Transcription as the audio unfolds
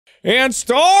And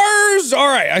stars!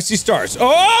 Alright, I see stars.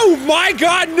 Oh my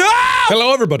god, no!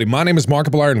 Hello everybody, my name is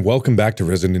Markiplier and welcome back to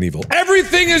Resident Evil.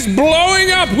 Everything is blowing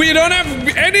up! We don't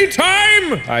have any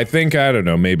time! I don't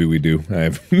know, maybe we do. I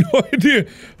have no idea.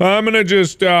 I'm gonna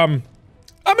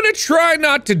try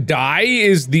not to die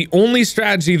is the only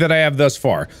strategy that I have thus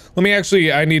far. Let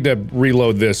me I need to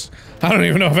reload this. I don't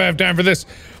even know if I have time for this.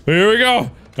 Here we go.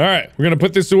 Alright, we're gonna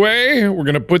put this away. We're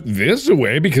gonna put this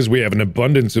away because we have an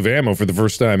abundance of ammo for the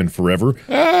first time in forever.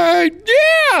 Yeah!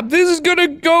 This is gonna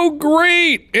go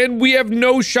great! And we have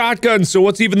no shotguns, so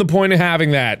what's even the point of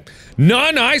having that?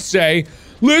 None, I say!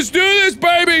 Let's do this,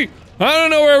 baby! I don't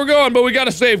know where we're going, but we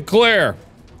gotta save Claire.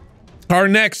 Our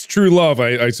next true love,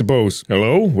 I suppose.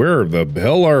 Hello? Where the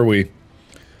hell are we?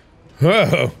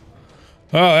 Oh. Oh,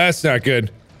 that's not good.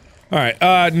 Alright,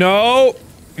 no.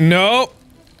 No.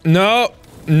 No.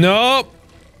 Nope.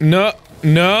 Nope.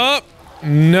 Nope.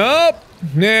 Nope.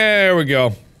 There we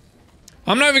go.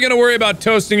 I'm not even gonna worry about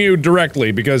toasting you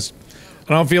directly because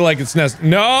I don't feel like it's necessary.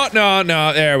 No, no,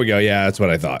 no. There we go. Yeah, that's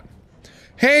what I thought.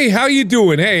 Hey, how you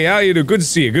doing? Hey, how you doing? Good to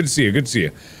see you. Good to see you. Good to see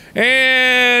you.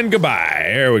 And goodbye.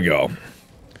 There we go.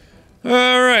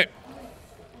 Alright.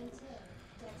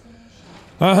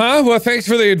 Well, thanks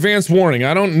for the advanced warning.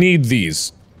 I don't need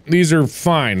these. These are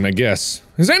fine, I guess.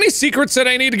 Is there any secrets that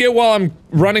I need to get while I'm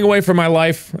running away from my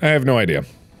life? I have no idea.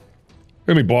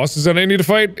 Any bosses that I need to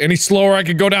fight? Any slower I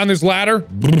could go down this ladder?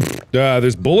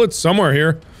 There's bullets somewhere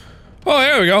here. Oh,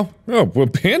 there we go. Oh, well,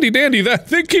 handy dandy.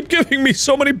 They keep giving me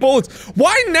so many bullets.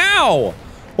 Why now?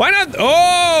 Why not?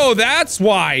 Oh, that's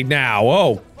why now.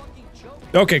 Oh.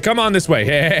 Okay, come on this way.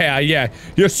 Yeah.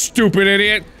 You stupid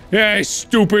idiot. Yeah,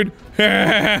 stupid.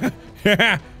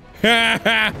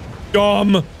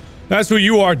 Dumb. That's who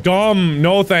you are, dumb.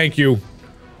 No, thank you.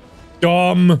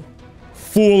 Dumb.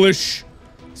 Foolish.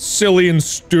 Silly and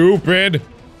stupid.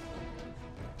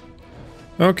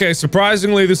 Okay,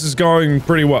 surprisingly, this is going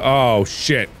pretty well. Oh,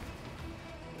 shit.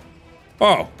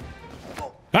 Oh.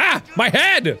 Ah! My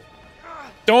head!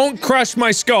 Don't crush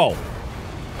my skull.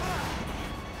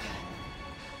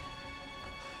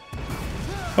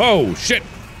 Oh, shit.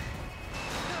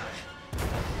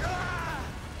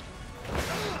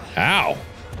 Ow.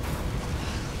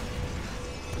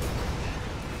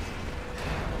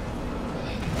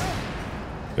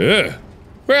 Ugh.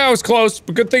 Well, I was close,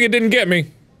 but good thing it didn't get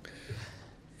me.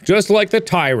 Just like the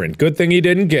Tyrant, good thing he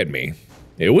didn't get me.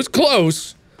 It was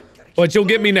close, but you'll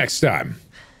get me next time.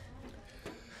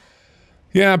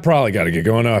 Yeah, I probably gotta get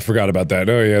going. Oh, I forgot about that.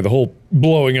 Oh yeah, the whole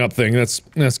blowing up thing, that's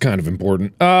kind of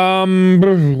important.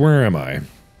 Where am I?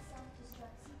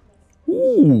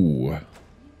 Ooh.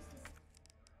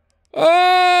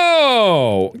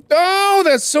 Oh,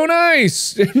 that's so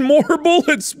nice. And more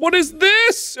bullets. What is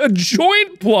this? A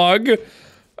joint plug?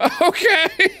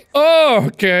 Okay. Oh,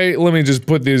 okay. Let me just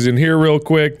put these in here real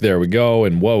quick. There we go.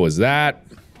 And what was that?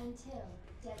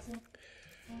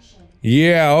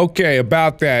 Yeah, okay,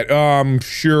 about that.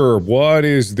 Sure. What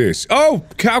is this? Oh,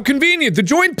 how convenient. The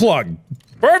joint plug.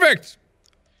 Perfect.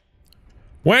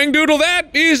 Wang doodle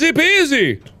that. Easy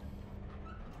peasy.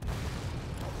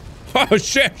 Oh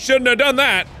shit, shouldn't have done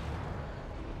that.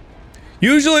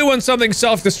 Usually when something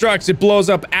self-destructs, it blows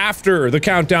up after the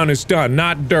countdown is done,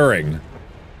 not during.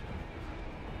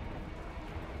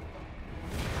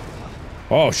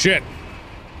 Oh shit.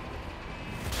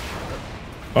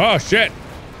 Oh shit.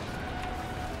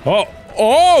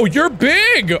 Oh, you're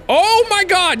big! Oh my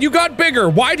god, you got bigger!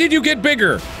 Why did you get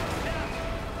bigger?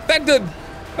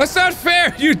 That's not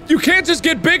fair! You can't just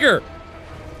get bigger!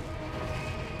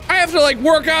 I have to, like,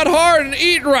 work out hard and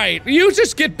eat right. You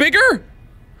just get bigger?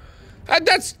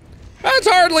 That's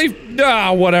hardly...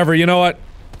 whatever, you know what?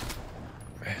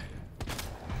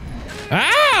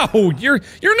 Ow! You're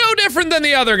no different than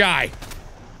the other guy.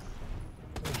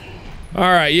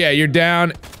 Alright, yeah, you're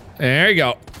down. There you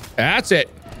go. That's it.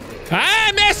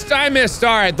 I missed!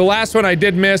 Alright, the last one I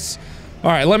did miss.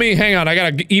 Alright, hang on, I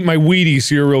gotta eat my Wheaties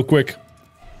here real quick.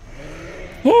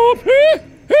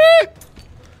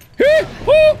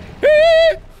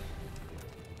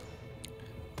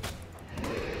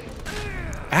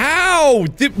 Ow!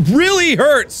 It really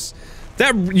hurts!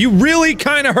 You really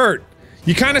kinda hurt.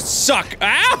 You kinda suck.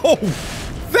 Ow!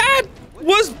 That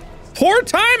was poor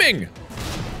timing!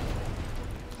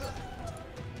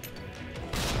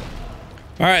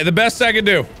 Alright, the best I can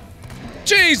do.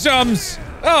 Jeezums!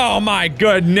 Oh my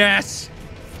goodness!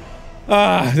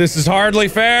 This is hardly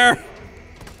fair.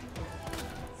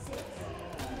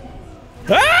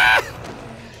 Ah!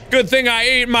 Good thing I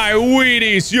ate my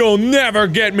Wheaties. You'll never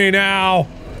get me now.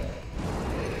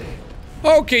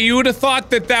 Okay, you would have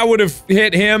thought that would have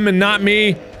hit him and not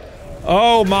me.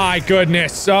 Oh my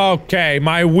goodness. Okay,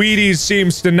 my Wheaties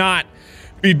seems to not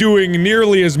be doing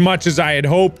nearly as much as I had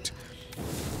hoped.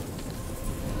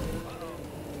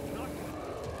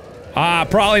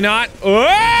 Probably not.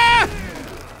 Ah!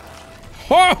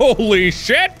 Holy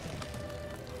shit!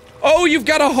 Oh, you've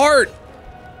got a heart!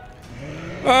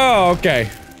 Oh, okay.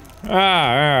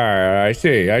 Alright,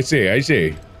 I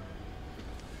see.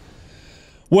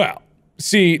 Well,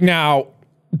 see, now,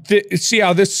 see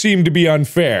how this seemed to be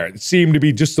unfair? It seemed to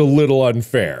be just a little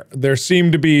unfair. There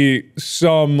seemed to be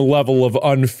some level of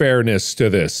unfairness to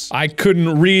this. I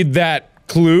couldn't read that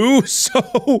clue,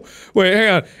 so wait,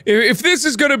 hang on. If this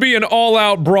is gonna be an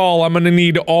all-out brawl, I'm gonna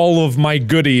need all of my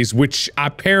goodies, which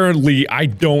apparently I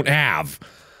don't have.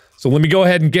 So let me go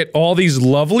ahead and get all these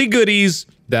lovely goodies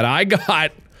that I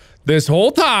got this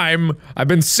whole time. I've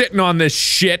been sitting on this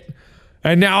shit,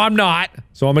 and now I'm not.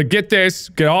 So I'm gonna get this,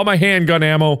 get all my handgun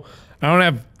ammo.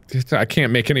 I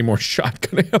can't make any more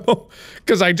shotgun ammo,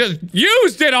 because I just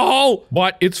used it all!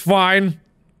 But it's fine.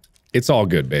 It's all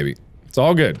good, baby. It's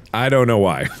all good. I don't know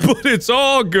why, but it's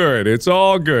all good. It's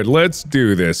all good. Let's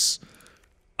do this,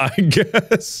 I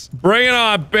guess. Bring it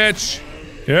on, bitch.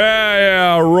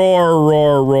 Yeah,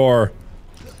 roar.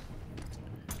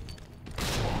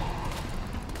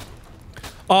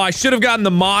 Oh, I should have gotten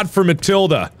the mod for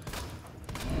Matilda.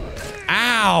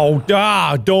 Ow,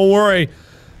 don't worry.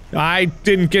 I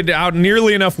didn't get out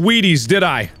nearly enough Wheaties, did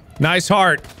I? Nice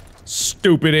heart.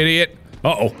 Stupid idiot.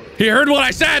 Uh-oh, he heard what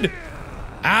I said!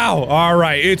 Ow,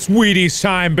 alright, it's Wheaties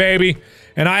time, baby.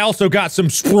 And I also got some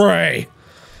spray.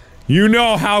 You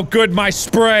know how good my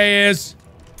spray is.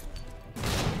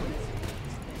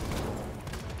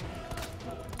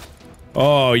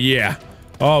 Oh, yeah.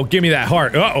 Oh, give me that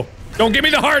heart. Uh-oh. Don't give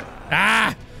me the heart!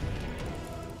 Ah!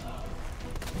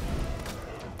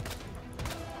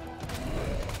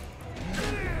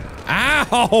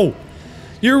 Ow!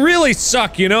 You really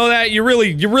suck, you know that? You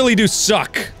really do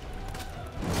suck.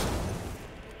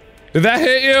 Did that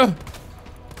hit you?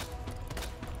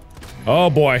 Oh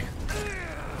boy.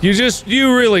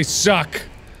 You really suck.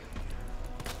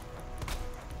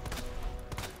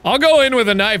 I'll go in with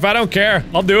a knife, I don't care.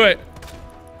 I'll do it.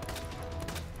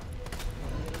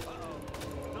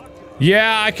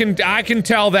 Yeah, I can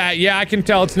tell that. Yeah, I can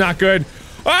tell it's not good.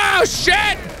 Oh,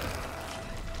 shit!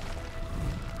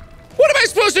 What am I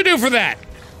supposed to do for that?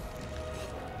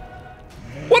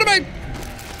 What am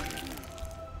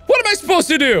I supposed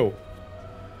to do?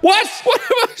 What? What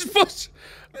am I supposed to—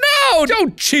 No!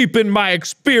 Don't cheapen my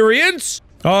experience!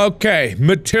 Okay,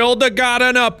 Matilda got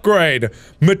an upgrade.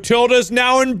 Matilda's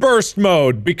now in burst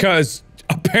mode, because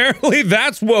apparently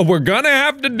that's what we're gonna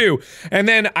have to do. And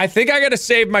then I think I gotta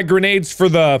save my grenades for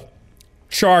the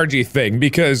chargy thing,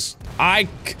 because I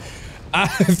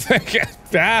think—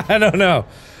 I don't know.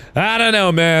 I don't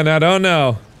know, man. I don't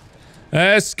know.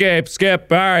 Escape,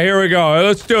 skip. Alright, here we go.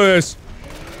 Let's do this.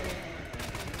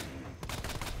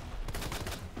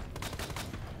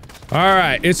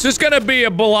 Alright, it's just gonna be a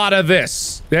lot of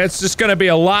this. It's just gonna be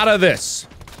a lot of this.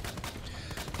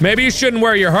 Maybe you shouldn't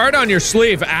wear your heart on your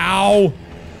sleeve. Ow!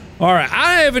 Alright,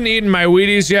 I haven't eaten my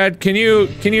Wheaties yet. Can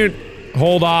you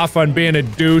hold off on being a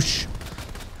douche?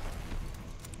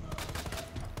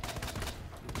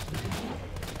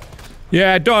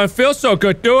 Yeah, don't feel so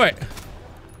good. Do it.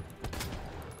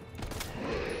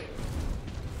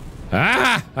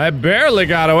 Ah! I barely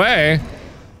got away.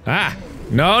 Ah!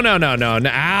 No.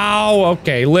 Ow!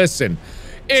 Okay, listen.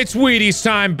 It's Wheaties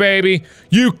time, baby.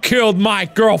 You killed my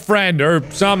girlfriend or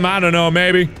something. I don't know,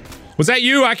 maybe. Was that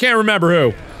you? I can't remember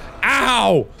who.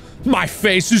 Ow! My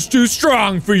face is too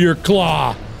strong for your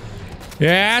claw.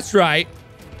 Yeah, that's right.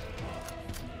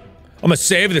 I'm gonna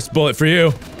save this bullet for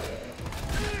you.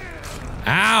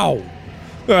 Ow!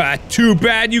 Too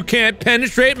bad you can't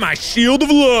penetrate my shield of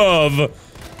love.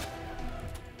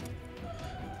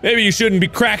 Maybe you shouldn't be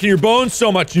cracking your bones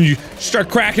so much and you start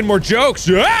cracking more jokes.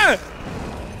 Ah!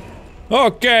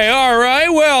 Okay,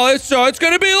 alright, well, so it's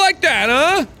gonna be like that,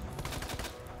 huh?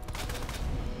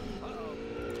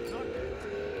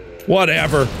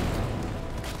 Whatever.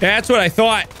 That's what I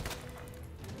thought.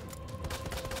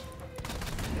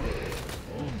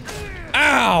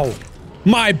 Ow!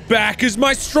 My back is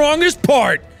my strongest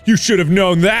part! You should have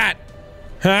known that!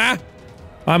 Huh?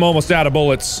 I'm almost out of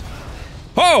bullets.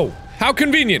 Oh! How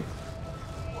convenient.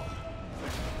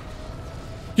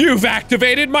 You've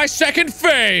activated my second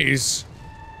phase!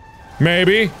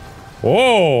 Maybe.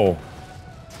 Whoa.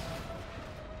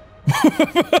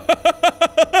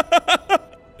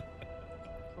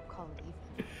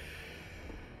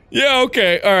 Yeah,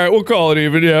 okay. Alright, we'll call it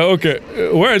even. Yeah, okay.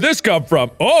 Where did this come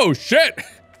from? Oh, shit!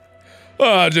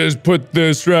 I'll just put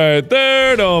this right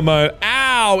there. Don't mind.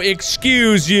 Ow,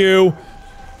 excuse you.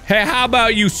 Hey, how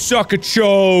about you suck a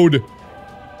chode?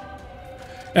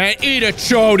 And eat a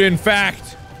chode, in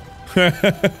fact.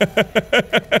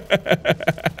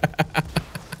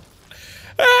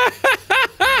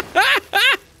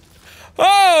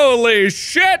 Holy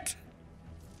shit!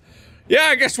 Yeah,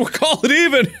 I guess we'll call it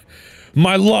even.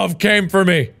 My love came for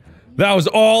me. That was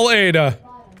all Ada.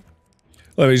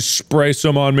 Let me spray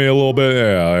some on me a little bit.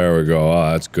 Yeah, there we go.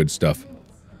 Oh, that's good stuff.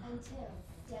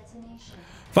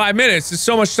 5 minutes is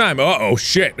so much time. Uh-oh,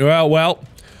 shit. Well.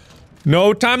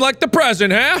 No time like the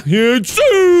present, huh?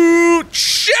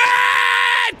 Shit!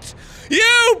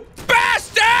 You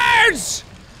bastards!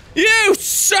 You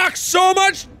suck so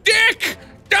much dick!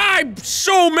 I'm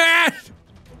so mad!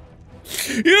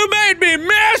 You made me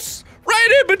miss!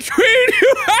 Right in between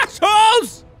you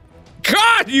assholes!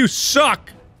 God, you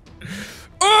suck!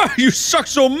 Oh, you suck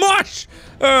so much!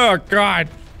 Oh, God.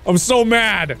 I'm so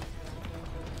mad.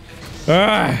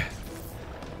 Ah.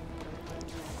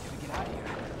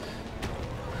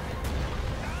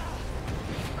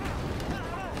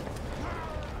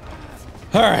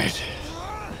 All right.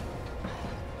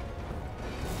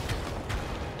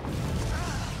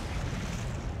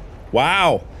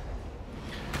 Wow.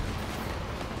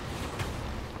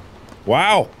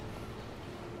 Wow.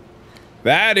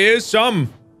 That is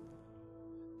some.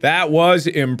 That was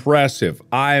impressive.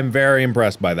 I am very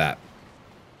impressed by that.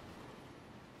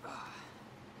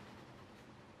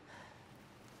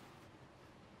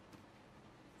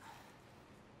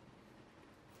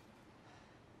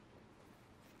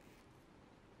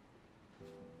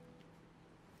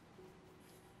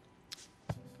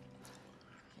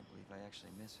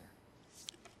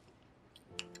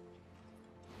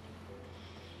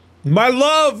 My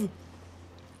love!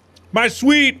 My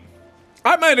sweet!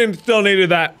 I might have still needed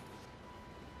that.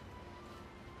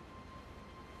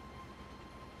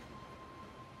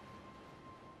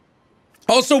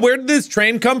 Also, where did this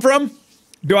train come from?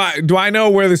 Do I know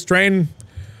where this train...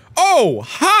 Oh,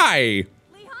 hi!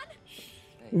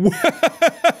 Leon?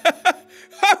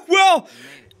 Well,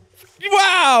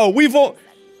 wow, we've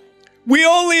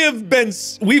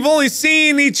only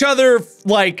seen each other,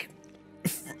 like,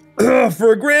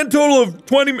 for a grand total of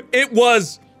 20 it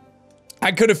was...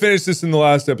 I could have finished this in the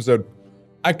last episode.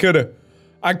 I could have,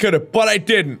 but I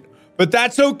didn't. But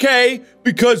that's okay,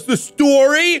 because the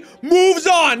story moves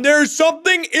on. There's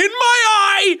something in my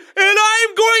eye, and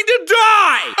I'm going to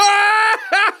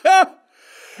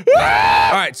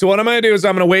die! Alright, so what I'm gonna do is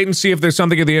I'm gonna wait and see if there's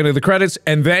something at the end of the credits,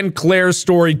 and then Claire's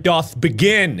story doth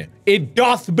begin. It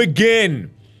doth begin.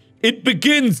 It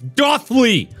begins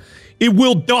dothly. It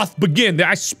will doth begin.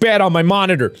 I spat on my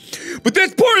monitor. But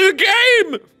that's part of the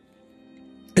game!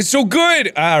 It's so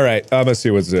good! Alright, I'm gonna see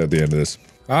what's at the end of this.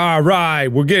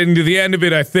 Alright, we're getting to the end of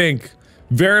it, I think.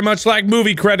 Very much like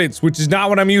movie credits, which is not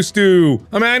what I'm used to.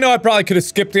 I mean, I know I probably could have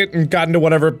skipped it and gotten to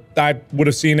whatever I would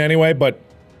have seen anyway, but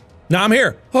now I'm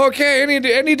here. Okay, any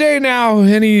day now.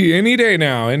 Any day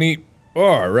now.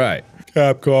 Alright.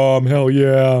 Capcom, hell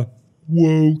yeah.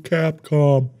 Whoa,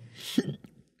 Capcom.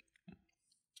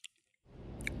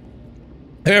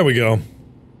 There we go.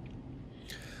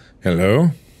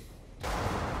 Hello?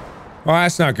 Oh,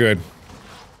 that's not good.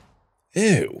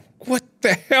 Ew. What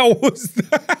the hell was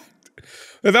that?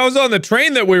 That was on the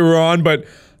train that we were on, but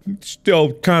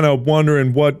still kind of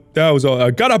wondering what that was all.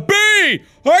 I got a B! I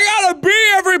got a B,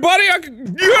 everybody!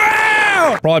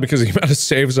 Yeah! Probably because of the amount of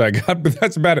saves I got, but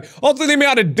that's about it. Also, the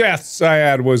amount of deaths I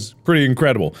had was pretty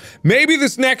incredible. Maybe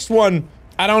this next one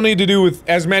I don't need to do with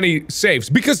as many saves,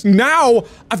 because now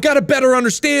I've got a better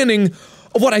understanding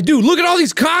of what I do. Look at all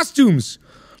these costumes!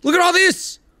 Look at all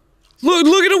this! Look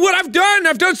at what I've done!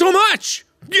 I've done so much!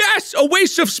 Yes! A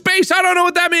waste of space! I don't know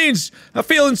what that means! I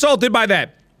feel insulted by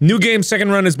that. New game second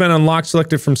run has been unlocked,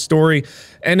 selected from story.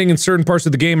 Ending in certain parts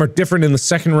of the game are different in the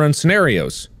second run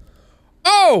scenarios.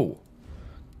 Oh!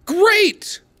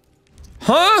 Great!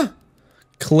 Huh?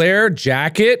 Claire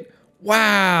jacket?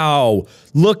 Wow!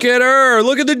 Look at her!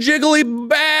 Look at the jiggly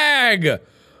bag!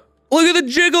 Look at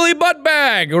the jiggly butt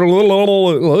bag!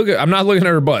 Look at, I'm not looking at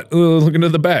her butt. Looking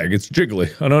at the bag. It's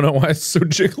jiggly. I don't know why it's so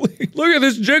jiggly. Look at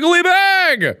this jiggly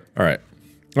bag! Alright.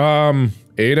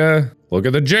 Ada. Look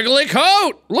at the jiggly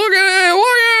coat! Look at it!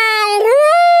 Look at it!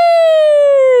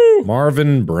 Woo!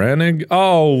 Marvin Brannig?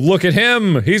 Oh, look at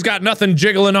him! He's got nothing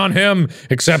jiggling on him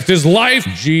except his life!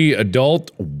 G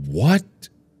adult. What?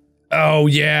 Oh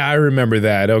yeah, I remember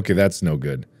that. Okay, that's no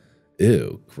good.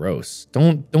 Ew, gross.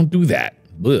 Don't do that.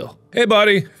 Ugh. Hey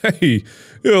buddy. Hey,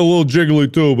 you're a little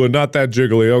jiggly too, but not that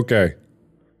jiggly. Okay.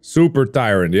 Super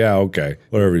Tyrant, yeah, okay.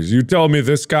 Whatever it is. You told me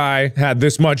this guy had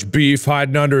this much beef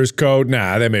hiding under his coat.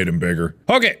 Nah, they made him bigger.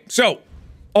 Okay, so,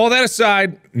 all that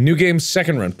aside, new game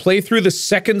second run. Play through the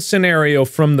second scenario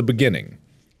from the beginning.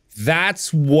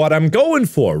 That's what I'm going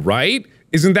for, right?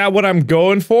 Isn't that what I'm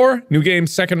going for? New game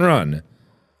second run.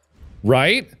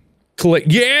 Right? Click,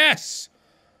 yes!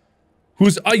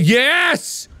 Who's,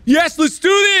 yes! Yes, let's do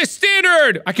this,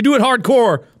 standard! I can do it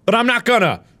hardcore, but I'm not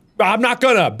gonna.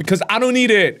 Because I don't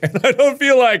need it, and I don't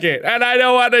feel like it, and I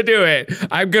don't want to do it.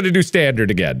 I'm gonna do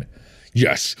standard again.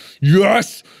 Yes!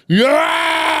 Yes!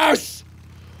 Yes!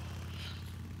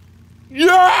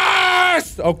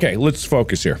 Yes! Okay, let's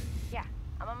focus here. Yeah,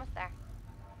 I'm almost there.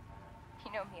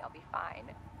 You know me, I'll be fine.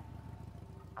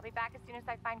 I'll be back as soon as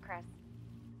I find Chris.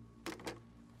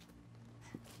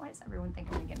 Why does everyone think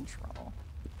I'm gonna get in trouble?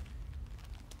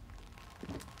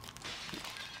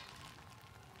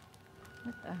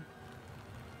 What the?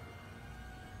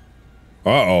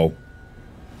 Uh-oh.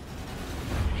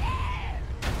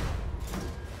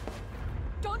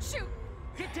 Don't shoot!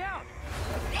 Get down!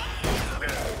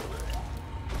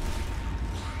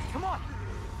 Come on!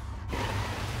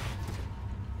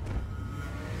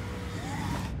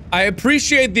 I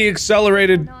appreciate the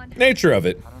accelerated nature of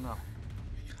it. I don't know.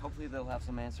 Hopefully they'll have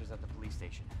some answers at the police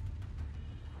station.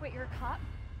 Wait, you're a cop?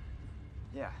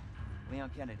 Yeah,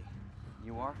 Leon Kennedy.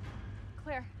 You are?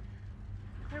 Claire.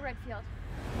 Claire Redfield.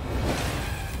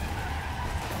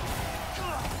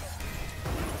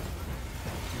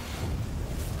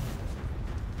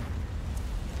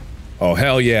 Oh,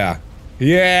 hell yeah.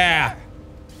 Yeah!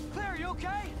 Claire, you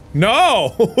okay?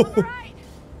 No! Alright!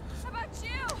 How about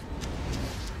you?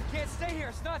 Can't stay here,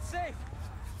 it's not safe.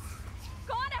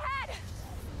 Go on ahead!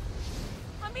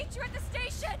 I'll meet you at the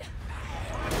station!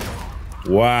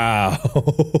 Wow.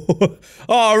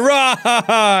 All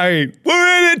right.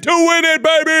 We're in it to win it,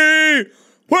 baby.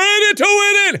 We're in it to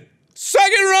win it.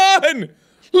 Second run.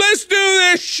 Let's do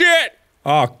this shit.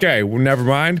 Okay, well, never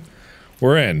mind.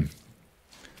 We're in.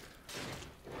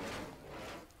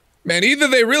 Man, either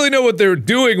they really know what they're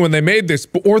doing when they made this,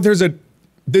 or there's a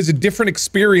different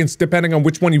experience depending on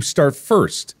which one you start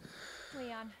first.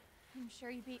 Leon, I'm sure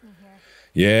you beat me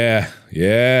here.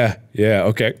 Yeah,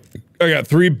 okay. I got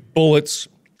 3 bullets.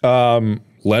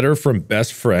 Letter from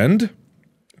best friend?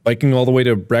 Biking all the way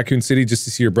to Raccoon City just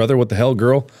to see your brother? What the hell,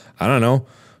 girl? I don't know.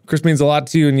 Chris means a lot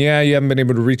to you, and yeah, you haven't been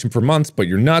able to reach him for months, but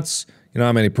you're nuts. You know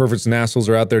how many perverts and assholes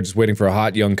are out there just waiting for a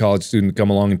hot young college student to come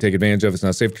along and take advantage of. It's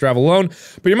not safe to travel alone,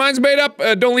 but your mind's made up.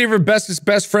 Don't leave your bestest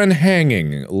best friend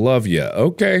hanging. Love ya.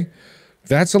 Okay.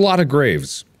 That's a lot of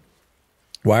graves.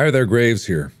 Why are there graves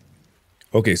here?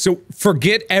 Okay, so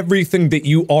forget everything that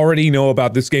you already know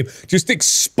about this game. Just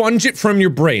expunge it from your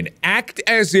brain. Act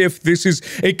as if this is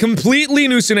a completely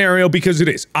new scenario, because it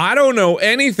is. I don't know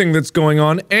anything that's going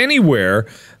on anywhere.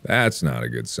 That's not a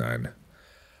good sign.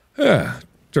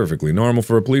 Perfectly normal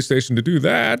for a police station to do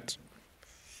that.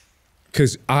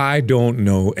 Because I don't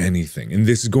know anything, and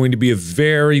this is going to be a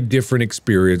very different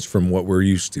experience from what we're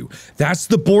used to. That's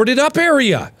the boarded up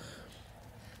area!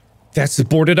 That's the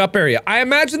boarded up area. I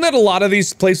imagine that a lot of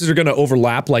these places are gonna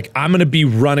overlap. Like, I'm gonna be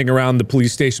running around the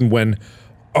police station when...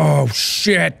 Oh,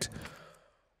 shit!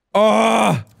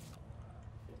 I'm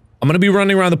gonna be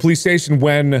running around the police station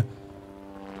when...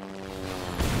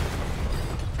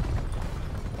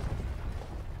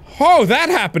 Oh, that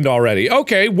happened already.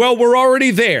 Okay, well, we're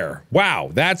already there.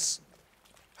 Wow, that's...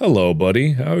 Hello,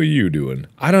 buddy. How are you doing?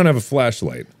 I don't have a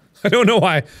flashlight. I don't know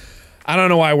why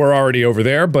we're already over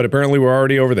there, but apparently we're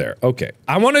already over there. Okay.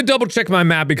 I want to double check my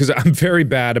map because I'm very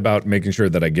bad about making sure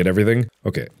that I get everything.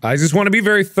 Okay. I just want to be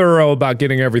very thorough about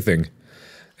getting everything.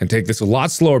 And take this a lot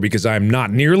slower because I'm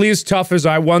not nearly as tough as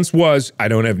I once was. I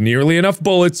don't have nearly enough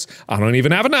bullets. I don't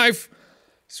even have a knife.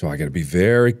 So I gotta be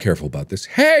very careful about this.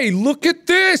 Hey, look at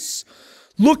this!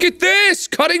 Look at this!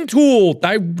 Cutting tool!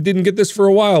 I didn't get this for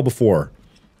a while before.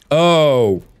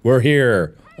 Oh, we're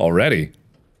here already.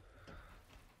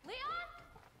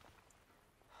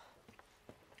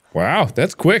 Wow,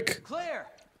 that's quick. Claire!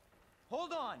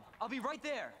 Hold on, I'll be right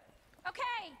there.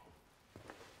 Okay.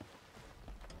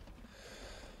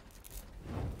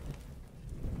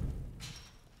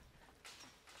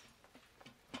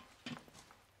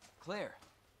 Claire.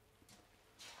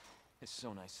 It's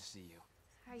so nice to see you.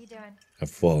 How are you doing?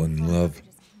 I've fallen in love.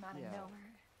 Just came out of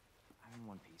nowhere. I'm in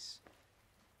one piece.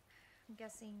 I'm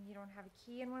guessing you don't have a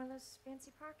key in one of those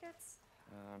fancy pockets?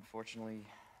 Unfortunately,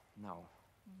 no.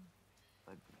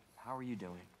 But how are you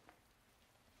doing?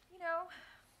 You know,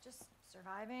 just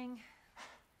surviving.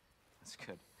 That's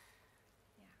good.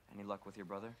 Yeah. Any luck with your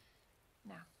brother?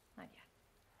 No, not yet.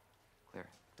 Claire,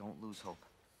 don't lose hope.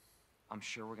 I'm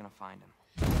sure we're gonna find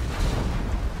him.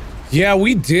 Yeah,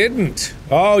 we didn't.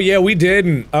 Oh, yeah, we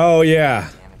didn't. Oh, yeah.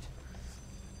 Damn it.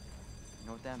 You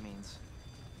know what that means?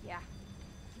 Yeah.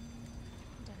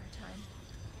 Dinner time.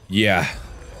 Yeah.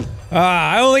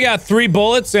 I only got 3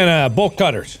 bullets and bolt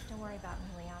cutters. Don't worry about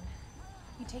me, Leon.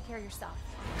 You take care of yourself.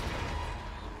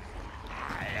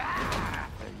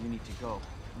 You need to go.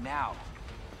 Now.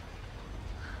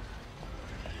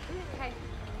 Okay.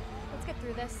 Let's get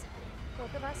through this.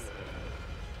 Both of us.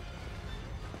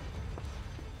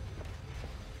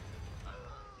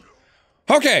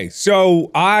 Okay, so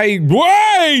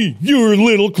way! You're a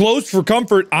little close for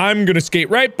comfort. I'm gonna skate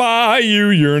right by you.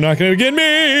 You're not gonna get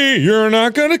me. You're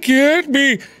not gonna get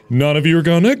me. None of you are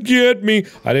gonna get me.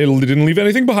 I didn't leave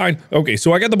anything behind. Okay,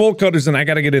 so I got the bolt cutters and I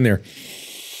gotta get in there.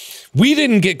 We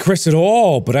didn't get Chris at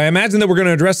all, but I imagine that we're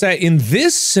gonna address that in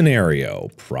this scenario.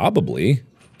 Probably.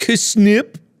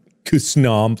 Kasnip.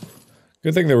 Kasnomp.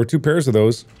 Good thing there were 2 pairs of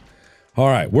those.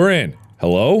 Alright, we're in.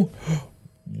 Hello?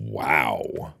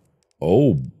 Wow.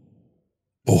 Oh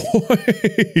boy.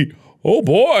 Oh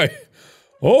boy.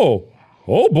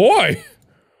 Oh boy.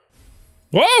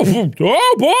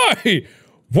 Oh boy.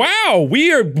 Wow,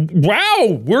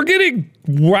 we're getting,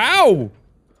 wow.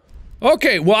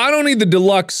 Okay, well I don't need the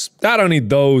deluxe, I don't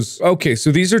need those. Okay,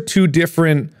 so these are 2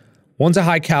 different, one's a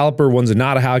high caliber, one's a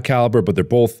not a high caliber, but they're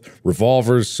both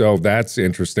revolvers, so that's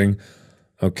interesting.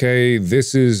 Okay,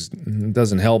 this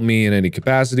doesn't help me in any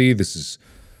capacity. This is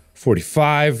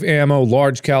 45 ammo,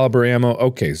 large caliber ammo.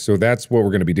 Okay, so that's what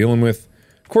we're gonna be dealing with.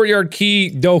 Courtyard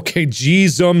key. Okay,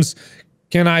 jeezums.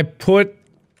 Can I put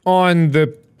on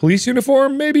the police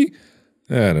uniform, maybe?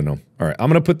 I don't know. Alright, I'm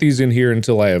gonna put these in here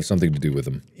until I have something to do with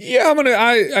them. Yeah,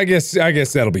 I guess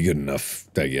that'll be good enough,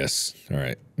 I guess.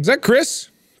 Alright. Is that Chris?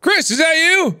 Chris, is that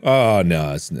you? Oh,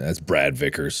 no, that's Brad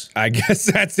Vickers. I guess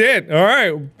that's it.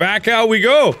 Alright, back out we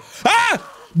go.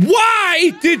 Ah!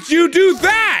 Why did you do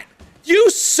that?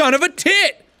 You son of a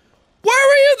tit! Why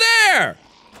were you there?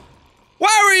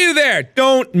 Why were you there?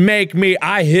 Don't make me,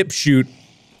 I hip shoot.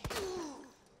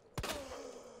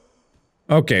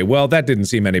 Okay, well that didn't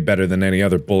seem any better than any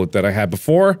other bullet that I had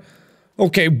before.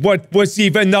 Okay, what was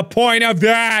even the point of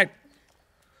that?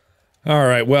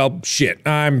 Alright, well, shit,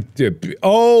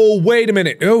 oh, wait a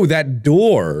minute. Oh, that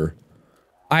door.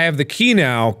 I have the key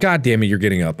now. God damn it, you're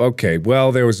getting up. Okay,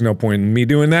 well, there was no point in me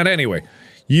doing that anyway.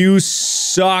 You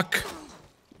suck.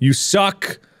 You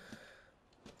suck.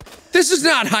 This is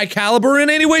not high caliber in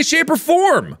any way, shape, or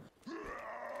form.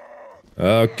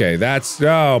 Okay, that's,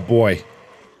 oh boy.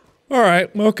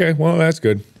 Alright, okay, well that's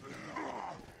good.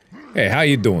 Hey, how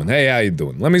you doing? Hey, how you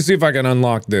doing? Let me see if I can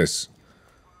unlock this.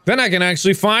 Then I can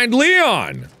actually find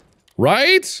Leon.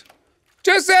 Right?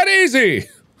 Just that easy.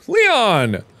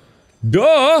 Leon.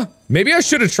 Duh. Maybe I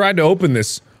should have tried to open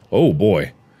this. Oh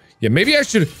boy. Yeah, maybe I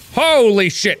should. Holy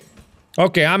shit.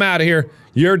 Okay, I'm out of here.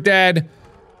 You're dead.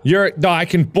 I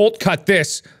can bolt cut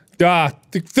this.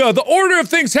 The order of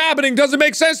things happening doesn't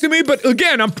make sense to me, but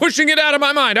again, I'm pushing it out of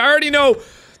my mind. I already know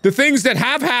the things that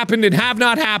have happened and have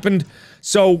not happened,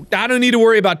 so I don't need to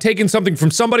worry about taking something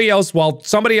from somebody else while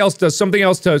somebody else does something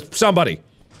else to somebody.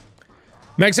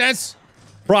 Make sense?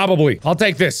 Probably. I'll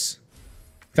take this.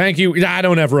 Thank you. I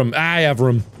don't have room. I have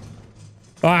room.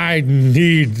 I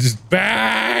need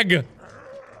bag.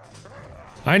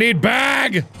 I need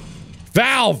bag.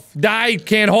 Valve. I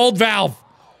can't hold valve.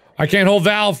 I can't hold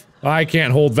valve. I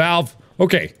can't hold valve.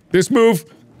 Okay, this move.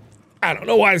 I don't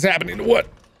know why it's happening to what.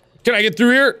 Can I get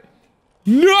through here?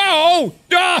 No!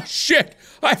 Ah, shit!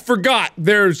 I forgot.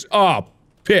 There's,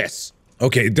 piss.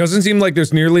 Okay, it doesn't seem like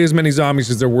there's nearly as many zombies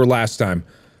as there were last time.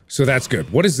 So that's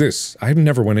good. What is this? I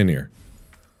never went in here.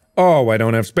 Oh, I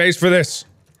don't have space for this.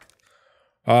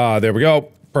 There we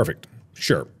go. Perfect.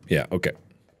 Sure. Yeah, okay.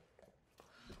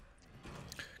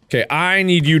 Okay, I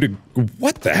need you to-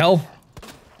 what the hell?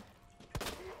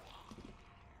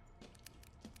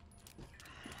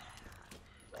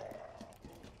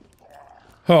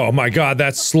 Oh my god,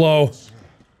 that's slow.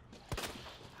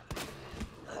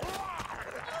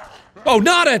 Oh,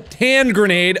 not a hand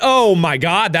grenade. Oh my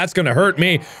god, that's gonna hurt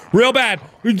me real bad.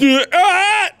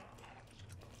 Ah!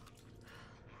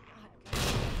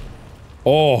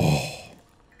 Oh.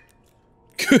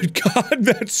 Good god,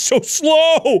 that's so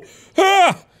slow.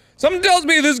 Ah! Something tells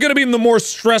me this is gonna be the more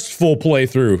stressful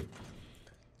playthrough.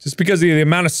 Just because of the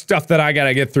amount of stuff that I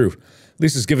gotta get through. At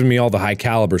least it's giving me all the high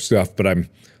caliber stuff, but I'm,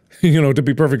 you know, to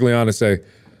be perfectly honest, I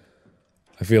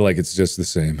feel like it's just the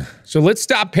same. So let's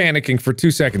stop panicking for 2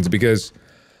 seconds because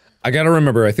I gotta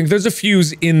remember, I think there's a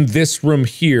fuse in this room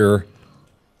here.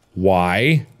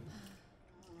 Why?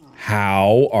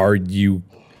 How are you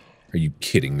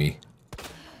kidding me?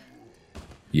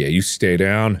 Yeah, you stay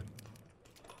down.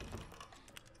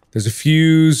 There's a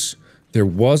fuse. There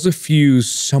was a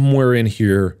fuse somewhere in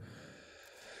here.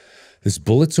 There's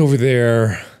bullets over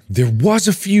there. There was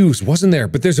a fuse, wasn't there?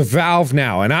 But there's a valve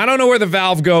now, and I don't know where the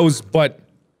valve goes, but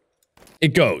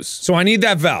it goes. So I need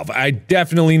that valve. I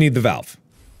definitely need the valve.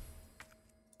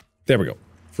 There we go.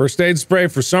 First aid spray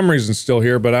for some reason still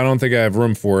here, but I don't think I have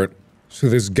room for it. So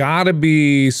there's gotta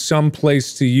be some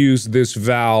place to use this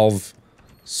valve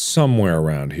somewhere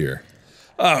around here.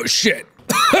 Oh, shit.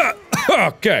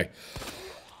 Okay.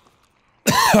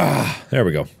 There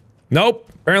we go. Nope.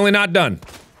 Apparently not done.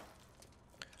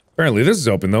 Apparently this is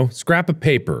open, though. Scrap of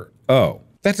paper. Oh.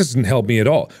 That doesn't help me at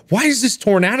all. Why is this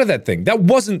torn out of that thing? That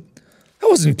wasn't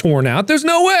torn out. There's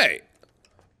no way!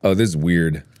 Oh, this is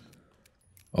weird.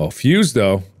 Oh, fuse,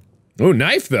 though. Oh,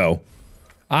 knife, though.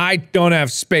 I don't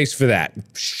have space for that.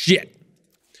 Shit.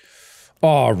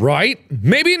 Alright.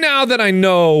 Maybe now that I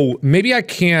know, maybe I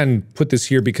can put this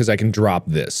here because I can drop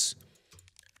this.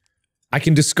 I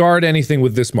can discard anything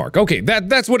with this mark. Okay,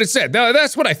 that's what it said.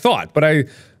 That's what I thought, but I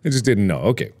just didn't know.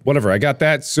 Okay, whatever, I got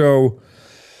that, so...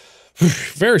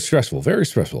 Very stressful, very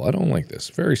stressful. I don't like this.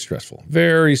 Very stressful.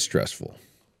 Very stressful.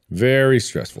 Very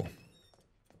stressful.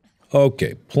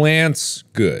 Okay, plants,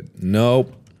 good.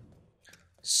 Nope.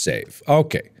 Save.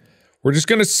 Okay. We're just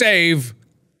gonna save.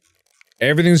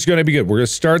 Everything's gonna be good. We're gonna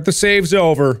start the saves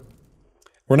over.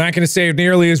 We're not gonna save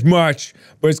nearly as much,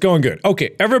 but it's going good.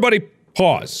 Okay, everybody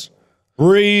pause.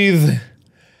 Breathe.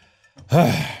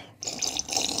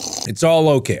 It's all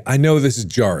okay. I know this is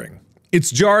jarring. It's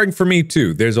jarring for me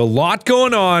too. There's a lot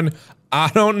going on. I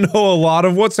don't know a lot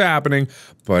of what's happening,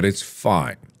 but it's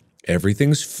fine.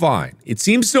 Everything's fine. It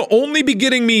seems to only be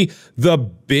getting me the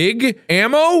big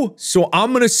ammo, so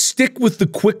I'm gonna stick with the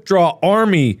quick draw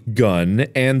army gun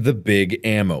and the big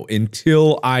ammo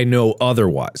until I know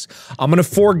otherwise. I'm gonna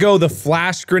forego the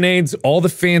flash grenades, all the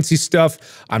fancy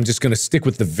stuff. I'm just gonna stick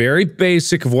with the very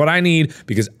basic of what I need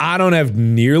because I don't have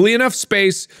nearly enough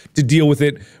space to deal with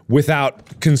it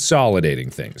without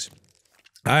consolidating things.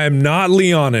 I am not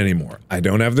Leon anymore. I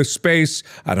don't have the space,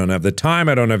 I don't have the time,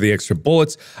 I don't have the extra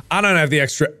bullets, I don't have the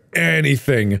extra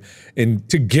anything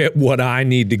to get what I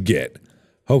need to get.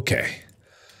 Okay.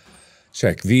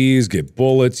 Check these, get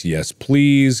bullets, yes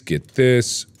please, get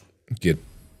this, get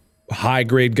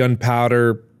high-grade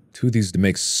gunpowder, two of these to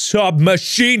make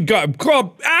submachine gun,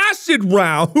 acid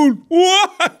round,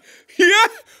 what? Yeah,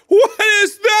 what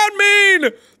does that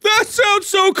mean? That sounds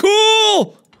so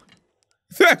cool!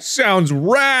 That sounds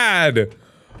rad!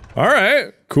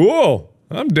 Alright, cool.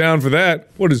 I'm down for that.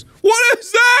 What is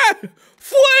that?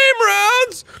 Flame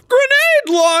rounds? Grenade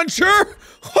launcher?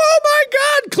 Oh my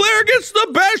god, Claire gets the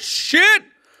best shit!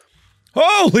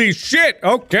 Holy shit,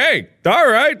 okay.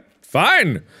 Alright,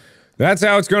 fine. That's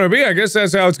how it's gonna be, I guess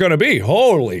that's how it's gonna be.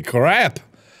 Holy crap.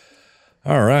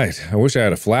 Alright, I wish I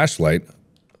had a flashlight.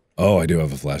 Oh, I do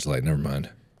have a flashlight, never mind.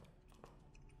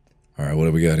 Alright, what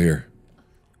do we got here?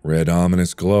 Red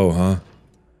ominous glow, huh?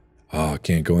 Oh, I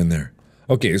can't go in there.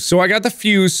 Okay, so I got the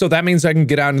fuse, so that means I can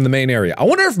get out in the main area. I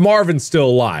wonder if Marvin's still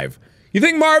alive. You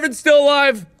think Marvin's still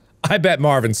alive? I bet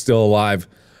Marvin's still alive.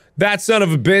 That son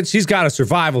of a bitch, he's got a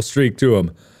survival streak to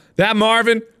him. That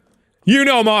Marvin? You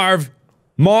know Marv.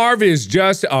 Marv is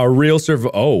just a real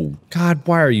oh, God,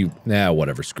 why are you- nah,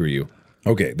 whatever, screw you.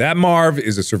 Okay, that Marv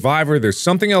is a survivor. There's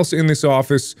something else in this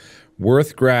office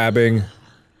worth grabbing.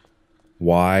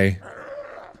 Why?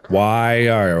 Why?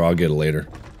 Alright, I'll get it later.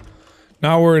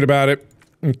 Not worried about it.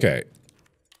 Okay.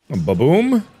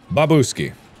 Ba-boom.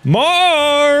 Babuski.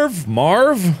 Marv!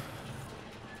 Marv?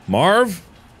 Marv?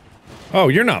 Oh,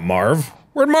 you're not Marv.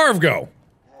 Where'd Marv go?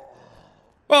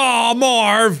 Oh,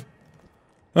 Marv!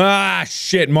 Ah,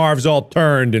 shit, Marv's all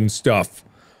turned and stuff.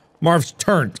 Marv's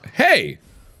turned. Hey!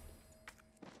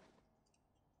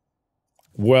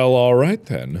 Well, alright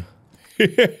then.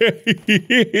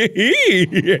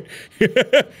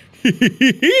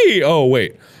 Oh,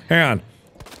 wait. Hang on.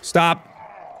 Stop.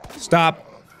 Stop.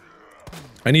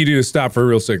 I need you to stop for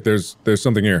real sec. There's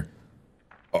something here.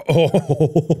 Oh.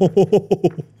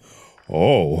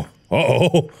 Oh.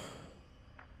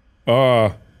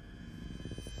 Uh-oh.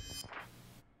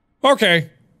 Okay.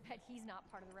 He's not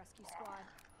part of the rescue squad.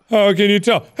 How can you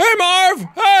tell? Hey, Marv!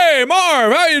 Hey,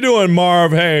 Marv! How you doing,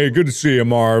 Marv? Hey, good to see you,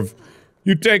 Marv.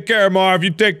 You take care, Marv.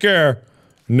 You take care.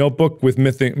 Notebook with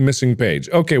missing page.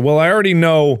 Okay, well, I already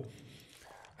know.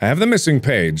 I have the missing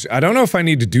page. I don't know if I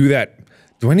need to do that.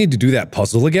 Do I need to do that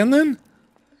puzzle again, then?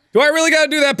 Do I really gotta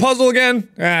do that puzzle again?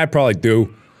 I probably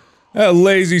do. That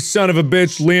lazy son of a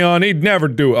bitch, Leon, he'd never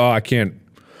do- oh, I can't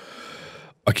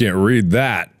read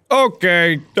that.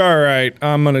 Okay, alright,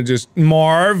 I'm gonna just-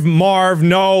 Marv,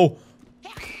 no!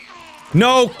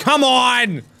 No, come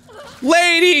on!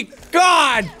 Lady!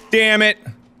 God damn it!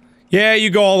 Yeah, you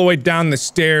go all the way down the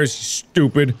stairs, you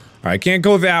stupid. Alright, can't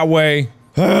go that way.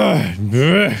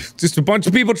 Just a bunch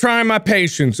of people trying my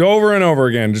patience over and over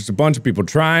again. Just a bunch of people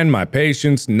trying my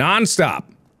patience non-stop.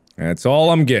 That's all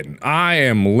I'm getting. I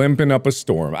am limping up a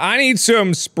storm. I need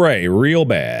some spray real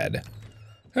bad.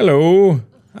 Hello.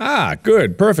 Ah,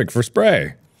 good. Perfect for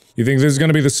spray. You think this is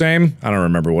gonna be the same? I don't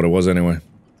remember what it was anyway.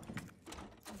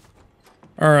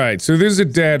 Alright, so this is a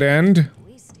dead end.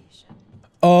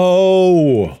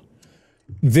 Oh!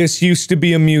 This used to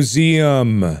be a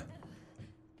museum.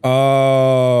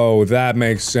 Oh, that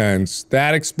makes sense.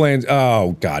 That explains-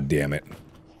 oh, god damn it.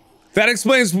 That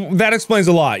explains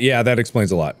a lot. Yeah, that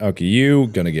explains a lot. Okay, you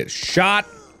gonna get shot.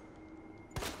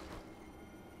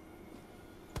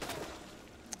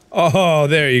 Oh,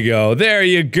 there you go. There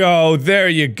you go. There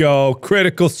you go.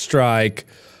 Critical strike.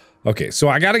 Okay, so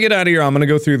I gotta get out of here. I'm gonna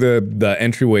go through the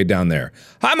entryway down there.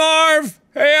 Hi, Marv!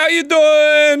 Hey, how you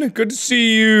doing? Good to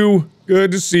see you.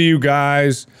 Good to see you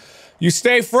guys. You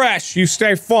stay fresh, you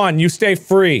stay fun, you stay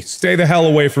free. Stay the hell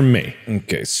away from me.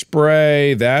 Okay,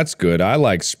 spray, that's good. I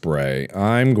like spray.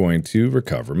 I'm going to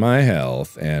recover my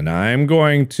health, and I'm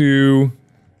going to...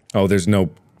 oh, there's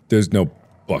no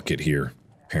bucket here,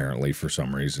 apparently, for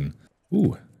some reason.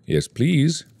 Ooh, yes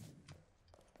please.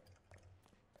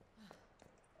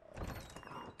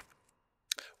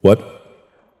 What?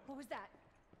 What was that?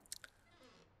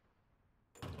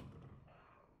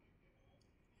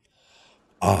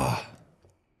 Ah.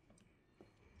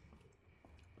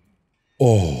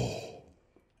 Oh.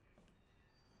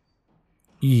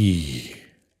 E-I-O-U.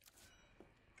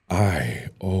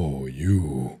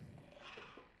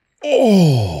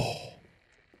 Oh.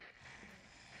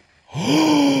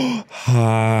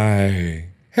 Hi.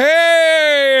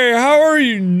 Hey, how are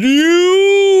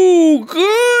you?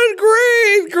 Good,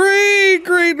 great, great,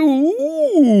 great.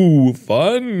 Ooh,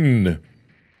 fun.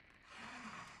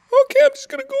 Okay, I'm just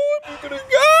gonna go. I'm gonna go.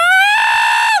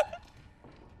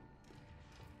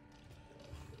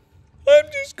 I'm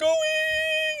just going.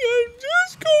 I'm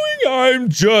just going. I'm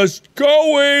just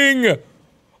going.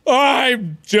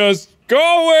 I'm just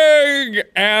going.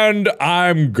 And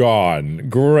I'm gone.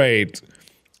 Great.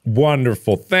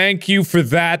 Wonderful. Thank you for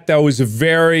that. That was a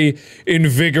very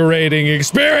invigorating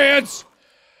experience.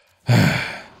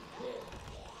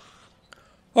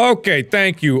 Okay,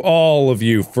 thank you, all of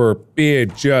you, for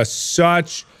being just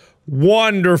such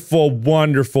wonderful,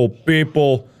 wonderful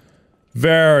people.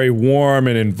 Very warm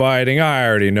and inviting. I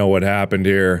already know what happened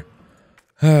here.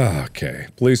 Okay,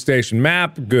 police station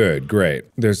map. Good, great.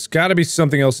 There's gotta be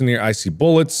something else in here. I see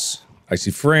bullets. I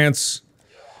see France.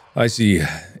 I see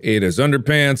Ada's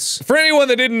underpants. For anyone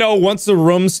that didn't know, once the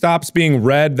room stops being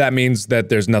red, that means that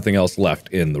there's nothing else left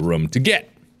in the room to get.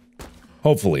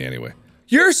 Hopefully, anyway.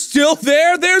 You're still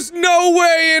there? There's no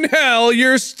way in hell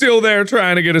you're still there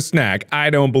trying to get a snack. I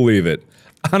don't believe it.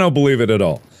 I don't believe it at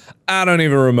all. I don't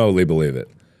even remotely believe it.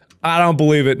 I don't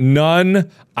believe it. None.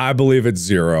 I believe it's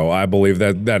zero. I believe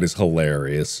that is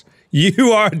hilarious.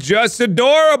 You are just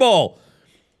adorable!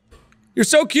 You're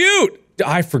so cute!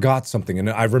 I forgot something and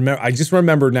I just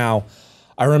remember now.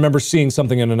 I remember seeing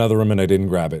something in another room and I didn't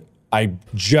grab it. I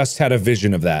just had a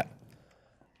vision of that.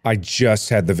 I just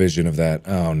had the vision of that.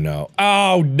 Oh no.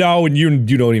 Oh no, and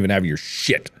you don't even have your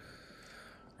shit.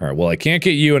 Alright, well I can't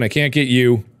get you and I can't get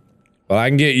you. But I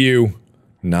can get you.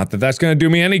 Not that that's gonna do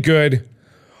me any good.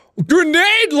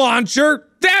 Grenade launcher?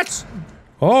 That's...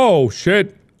 oh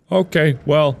shit. Okay,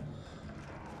 well.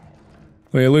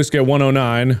 Let me at least get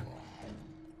 109.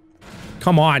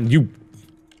 Come on, you...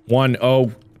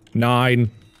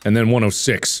 109 and then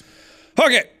 106.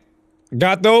 Okay.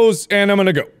 Got those and I'm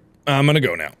gonna go. I'm gonna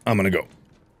go now. I'm gonna go.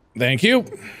 Thank you.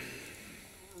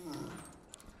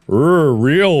 Oh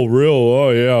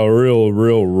yeah, real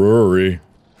Rory.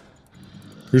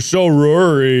 You're so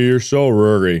Rory, you're so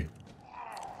Rory.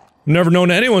 Never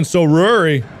known anyone so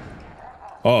Rory.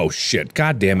 Oh shit,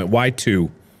 god damn it, why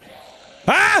two?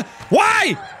 Ah!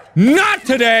 Why? Not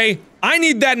today! I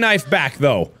need that knife back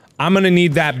though. I'm gonna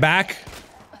need that back.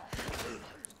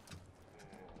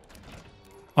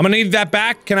 I'm gonna need that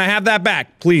back. Can I have that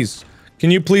back, please?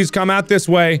 Can you please come out this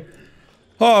way?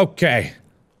 Okay.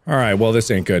 Alright, well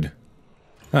this ain't good.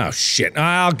 Oh shit,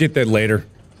 I'll get that later.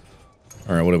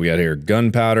 Alright, what do we got here?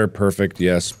 Gunpowder, perfect,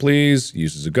 yes please.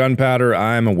 Uses of gunpowder,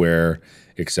 I'm aware.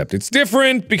 Except it's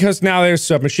different, because now there's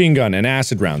submachine gun and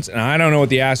acid rounds. And I don't know what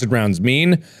the acid rounds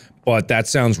mean, but that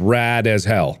sounds rad as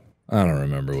hell. I don't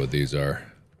remember what these are.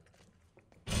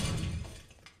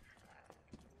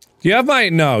 Do you have my-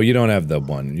 no, you don't have the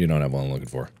one. You don't have one I'm looking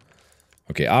for.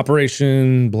 Okay,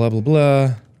 operation blah blah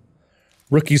blah.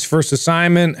 Rookie's first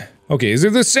assignment. Okay, is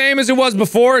it the same as it was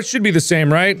before? It should be the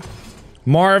same, right?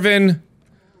 Marvin,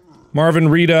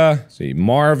 Rita. See,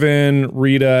 Marvin,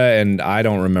 Rita, and I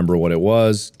don't remember what it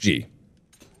was. G.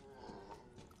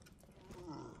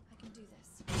 I can do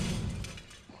this.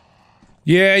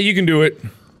 Yeah, you can do it.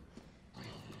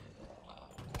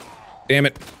 Damn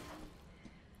it.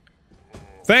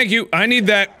 Thank you. I need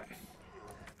that.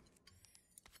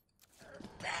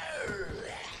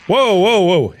 Whoa, whoa,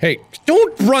 whoa. Hey,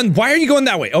 don't run. Why are you going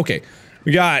that way? Okay.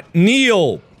 We got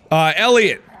Neil,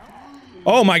 Elliot.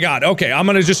 Oh my god. Okay, I'm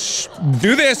gonna just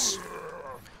do this.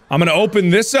 I'm gonna open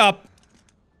this up.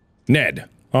 Ned.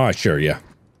 Oh, sure, yeah.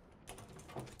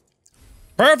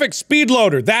 Perfect speed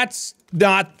loader. That's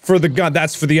not for the gun.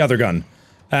 That's for the other gun.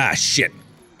 Ah, shit.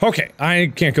 Okay,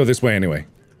 I can't go this way anyway.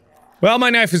 Well, my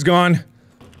knife is gone.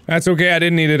 That's okay, I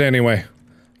didn't need it anyway.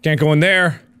 Can't go in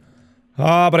there.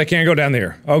 But I can't go down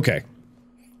there. Okay.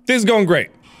 This is going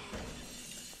great.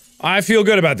 I feel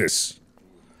good about this.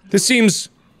 This seems...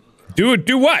 Do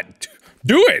what?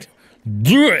 Do it!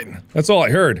 Do it! That's all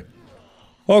I heard.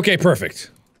 Okay,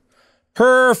 perfect.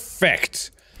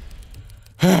 Perfect.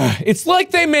 It's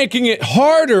like they're making it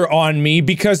harder on me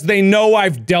because they know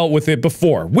I've dealt with it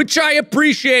before, which I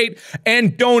appreciate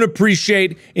and don't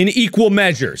appreciate in equal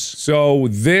measures. So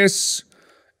this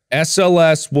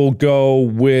SLS will go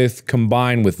with,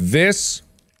 combine with this.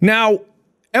 Now,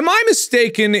 am I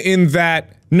mistaken in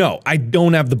that, no, I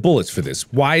don't have the bullets for this.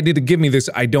 Why did it give me this?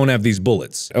 I don't have these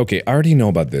bullets. Okay, I already know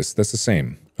about this. That's the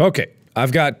same. Okay.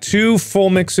 I've got 2 full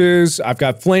mixes, I've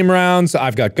got flame rounds,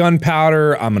 I've got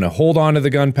gunpowder, I'm gonna hold on to the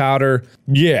gunpowder.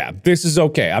 Yeah, this is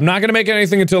okay. I'm not gonna make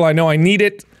anything until I know I need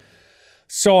it,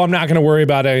 so I'm not gonna worry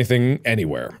about anything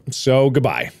anywhere. So,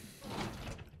 goodbye.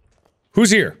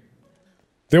 Who's here?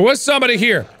 There was somebody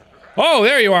here. Oh,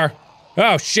 there you are.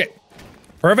 Oh, shit.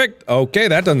 Perfect. Okay,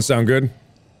 that doesn't sound good.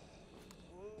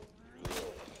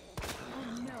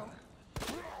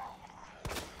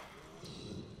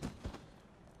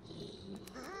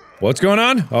 What's going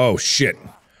on? Oh, shit.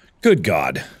 Good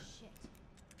God.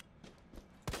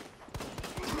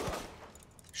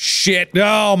 Shit.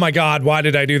 Oh my god, why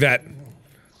did I do that?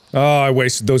 Oh, I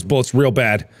wasted those bullets real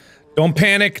bad. Don't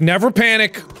panic. Never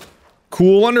panic.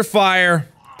 Cool under fire.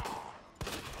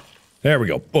 There we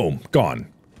go. Boom. Gone.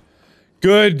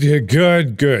 Good, good,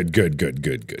 good, good, good, good,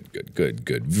 good, good, good,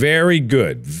 good. Very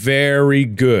good. Very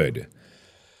good.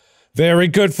 Very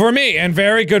good for me, and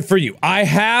very good for you. I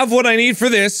have what I need for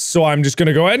this, so I'm just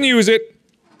gonna go ahead and use it.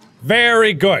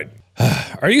 Very good.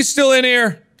 Are you still in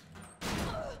here?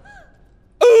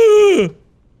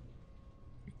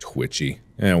 Twitchy.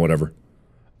 Eh, whatever.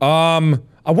 I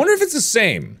wonder if it's the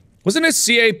same. Wasn't it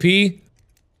CAP?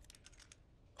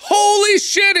 Holy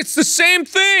shit, it's the same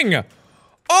thing!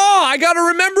 Oh, I gotta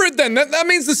remember it then. That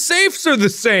means the safes are the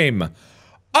same.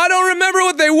 I don't remember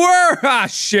what they were! Ah,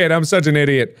 shit, I'm such an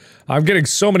idiot. I'm getting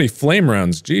so many flame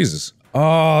rounds, Jesus.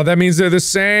 Oh, that means they're the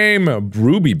same!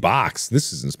 Ruby box.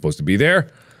 This isn't supposed to be there.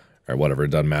 Alright, whatever,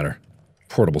 it doesn't matter.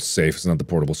 Portable safe, it's not the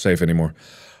portable safe anymore.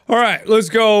 Alright, let's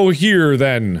go here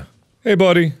then. Hey,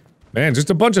 buddy. Man, just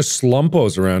a bunch of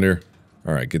slumpos around here.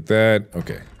 Alright, get that.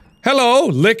 Okay. Hello,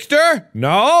 Lichter?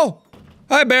 No?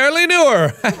 I barely knew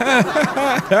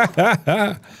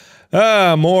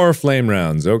her! More flame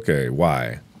rounds. Okay,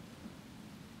 why?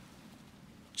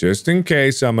 Just in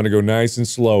case, I'm gonna go nice and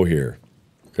slow here.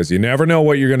 Because you never know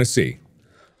what you're gonna see.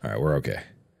 Alright, we're okay.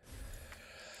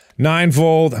 9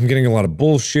 volt, I'm getting a lot of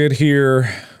bullshit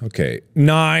here. Okay,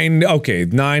 9, okay,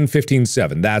 9, 15,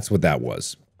 7, that's what that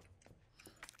was.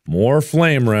 More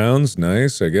flame rounds,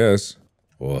 nice, I guess.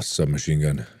 Oh, submachine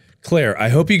gun. Claire, I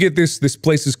hope you get this. This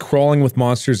place is crawling with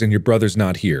monsters and your brother's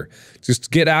not here. Just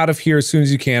get out of here as soon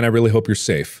as you can, I really hope you're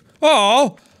safe.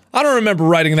 Oh, I don't remember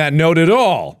writing that note at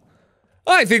all.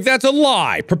 I think that's a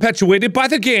lie, perpetuated by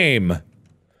the game.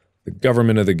 The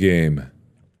government of the game.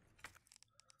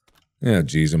 Yeah,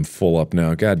 geez, I'm full up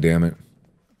now, god damn it.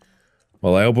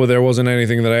 Well, I hope there wasn't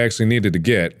anything that I actually needed to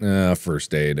get.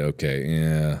 First aid, okay,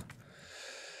 yeah.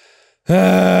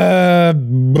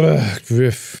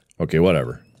 Okay,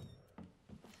 whatever.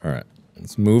 Alright,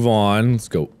 let's move on, let's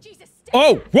go.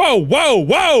 Oh, whoa, whoa,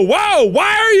 whoa, whoa!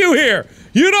 Why are you here?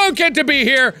 You don't get to be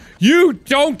here! You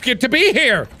don't get to be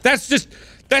here! That's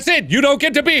it! You don't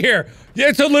get to be here!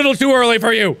 It's a little too early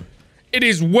for you! It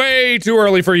is way too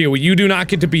early for you. You do not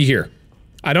get to be here.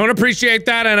 I don't appreciate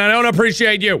that, and I don't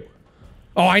appreciate you.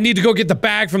 Oh, I need to go get the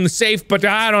bag from the safe, but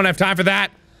I don't have time for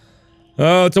that.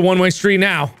 Oh, it's a one-way street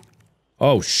now.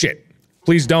 Oh, shit.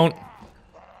 Please don't.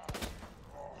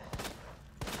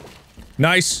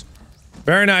 Nice.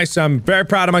 Very nice. I'm very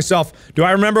proud of myself. Do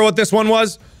I remember what this one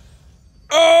was?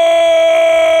 Oh!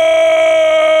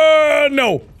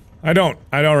 No. I don't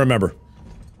remember.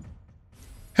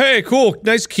 Hey, cool.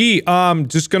 Nice key.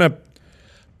 Just gonna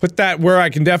put that where I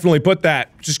can definitely put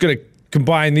that. Just gonna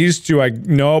combine these two.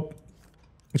 Nope.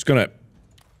 Just gonna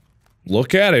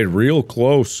look at it real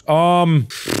close. I'm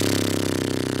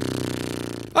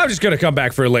just gonna come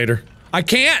back for it later. I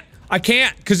can't,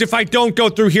 because if I don't go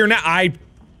through here now, I'm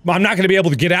not gonna be able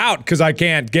to get out, because I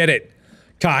can't get it.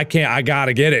 I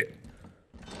gotta get it.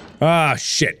 Ah,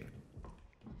 shit.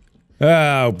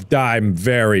 Oh, I'm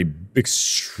very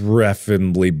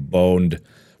extremely boned.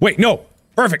 Wait, no!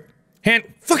 Perfect!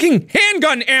 Fucking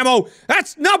handgun ammo!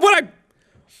 That's not what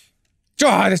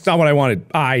that's not what I wanted.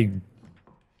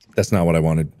 That's not what I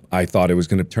wanted. I thought it was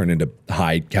gonna turn into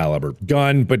high caliber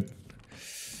gun, but...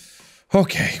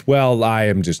 Okay, well, I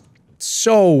am just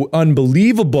so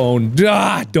unbelievable.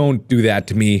 Don't do that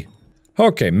to me.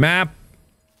 Okay, map.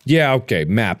 Yeah, okay,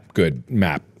 map, good.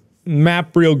 Map.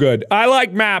 Map real good. I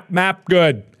like map. Map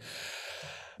good.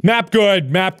 Map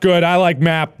good. Map good. I like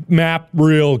map. Map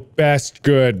real best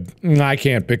good. I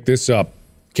can't pick this up.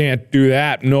 Can't do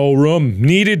that. No room.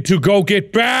 Needed to go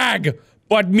get bag,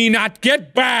 but me not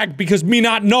get bag because me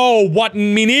not know what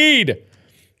me need.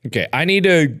 Okay, I need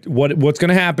to- what's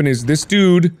gonna happen is this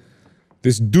dude,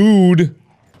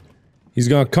 he's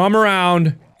gonna come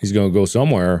around, he's gonna go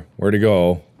somewhere. Where'd he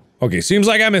go? Okay, seems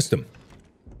like I missed him.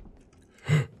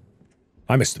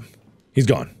 I missed him. He's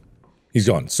gone. He's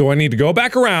gone. So I need to go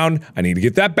back around, I need to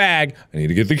get that bag, I need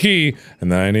to get the key,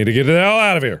 and then I need to get the hell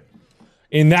out of here.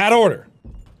 In that order.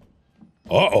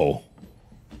 Uh-oh.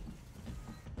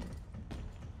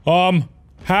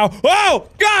 How? Oh!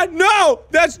 God, no!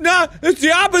 That's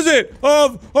the opposite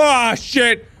of- ah,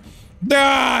 shit.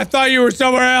 Ah, I thought you were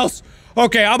somewhere else.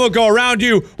 Okay, I'm gonna go around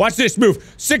you. Watch this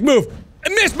move. Sick move.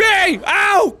 Miss me!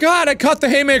 Ow! God, I caught the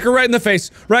haymaker right in the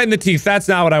face. Right in the teeth. That's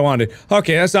not what I wanted.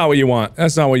 Okay, that's not what you want.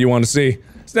 That's not what you want to see.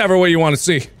 It's never what you want to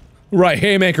see. Right,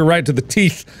 haymaker right to the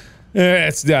teeth.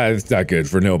 It's not good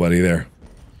for nobody there.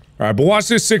 Alright, but watch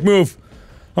this sick move.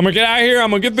 I'm gonna get out of here. I'm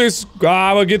gonna get this.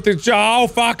 I'm gonna get this. Oh,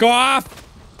 fuck off!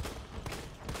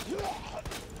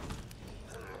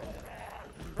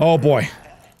 Oh boy.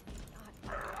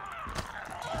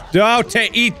 Don't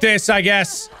eat this, I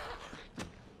guess.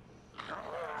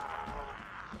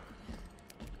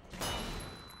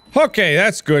 Okay,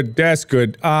 that's good. That's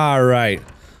good. Alright.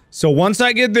 So once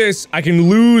I get this, I can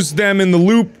lose them in the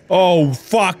loop. Oh,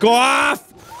 fuck off!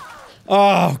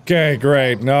 Okay,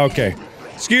 great. Okay.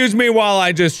 Excuse me while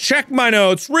I just check my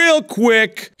notes real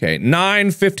quick. Okay,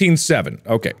 9, 15, 7.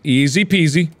 Okay, easy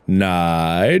peasy.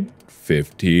 9,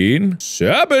 15,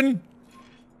 7.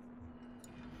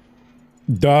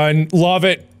 Done. Love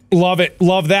it. Love it.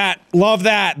 Love that. Love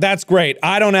that. That's great.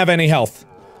 I don't have any health.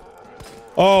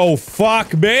 Oh,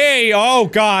 fuck me. Oh,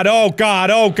 God. Oh, God.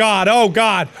 Oh, God. Oh,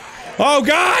 God. Oh,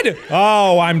 God.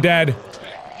 Oh, I'm dead.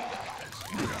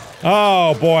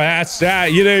 Oh, boy. That's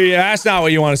that. That's not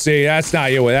what you want to see. That's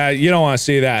not you. You don't want to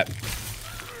see that.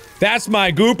 That's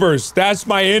my goopers. That's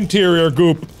my interior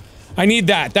goop. I need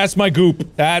that. That's my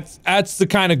goop. That's the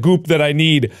kind of goop that I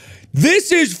need.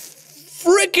 This is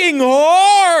freaking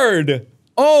hard!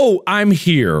 Oh, I'm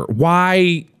here.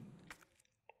 Why?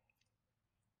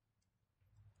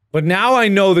 But now I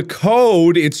know the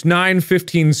code. It's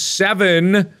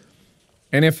 915-7.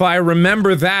 And if I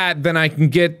remember that, then I can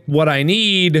get what I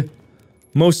need.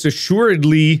 Most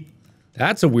assuredly.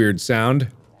 That's a weird sound.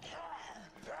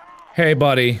 Hey,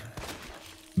 buddy.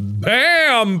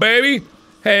 Bam, baby!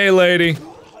 Hey, lady.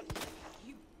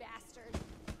 You bastard.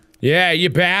 Yeah, you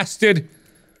bastard.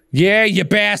 Yeah, you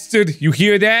bastard. You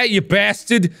hear that, you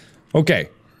bastard? Okay.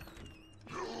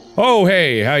 Oh,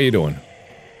 hey, how you doing?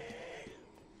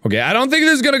 Okay, I don't think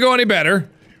this is gonna go any better.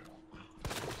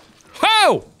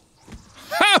 Oh!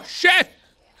 Oh, shit!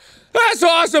 That's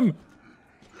awesome!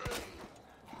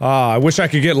 Ah, I wish I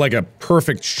could get, like, a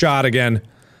perfect shot again.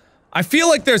 I feel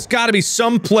like there's gotta be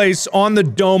some place on the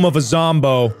dome of a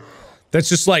Zombo that's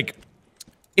just, like,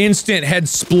 instant head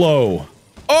splo.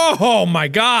 Oh my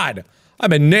god! I've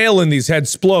been nailing these head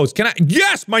splos. Can I-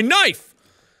 Yes! My knife!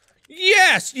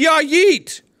 Yes! Yeah,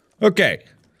 yeet! Okay.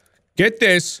 Get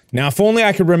this. Now, if only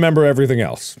I could remember everything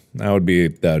else. That would be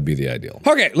the ideal.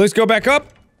 Okay, let's go back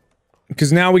up.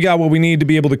 Because now we got what we need to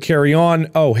be able to carry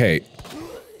on. Oh, hey.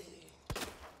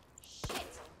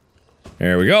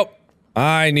 There we go.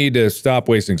 I need to stop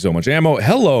wasting so much ammo.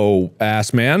 Hello,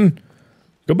 ass man.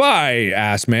 Goodbye,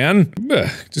 ass man. Ugh,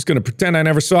 just gonna pretend I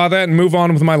never saw that and move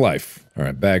on with my life.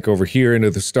 Alright, back over here into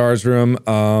the stars room.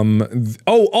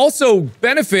 Oh, also,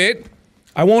 benefit.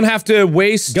 I won't have to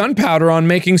waste gunpowder on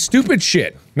making stupid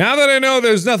shit. Now that I know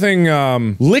there's nothing,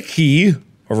 licky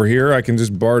over here, I can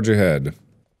just barge ahead.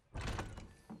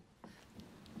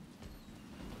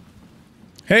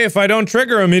 Hey, if I don't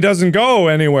trigger him, he doesn't go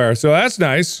anywhere, so that's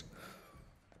nice.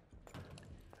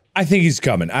 I think he's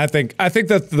coming. I think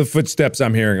that the footsteps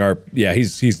I'm hearing are, yeah,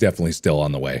 he's definitely still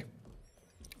on the way.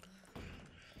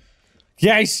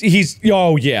 Yeah, he's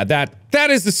oh yeah, that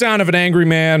is the sound of an angry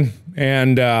man,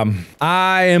 and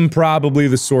I am probably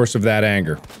the source of that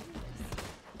anger.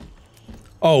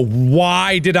 Oh,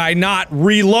 why did I not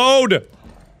reload?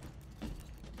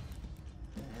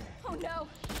 Oh no.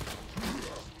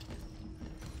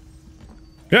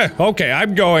 Yeah, okay,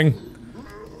 I'm going.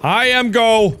 I am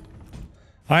grab,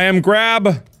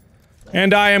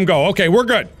 and I am go. Okay, we're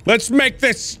good. Let's make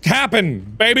this happen,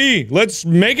 baby. Let's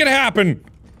make it happen.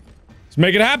 Let's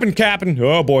make it happen, Captain.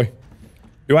 Oh boy.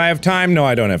 Do I have time? No,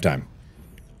 I don't have time.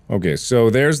 Okay, so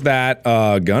there's that,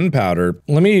 gunpowder.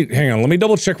 Hang on, let me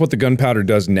double check what the gunpowder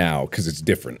does now, because it's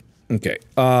different. Okay,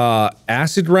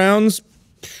 acid rounds?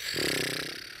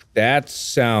 That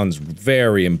sounds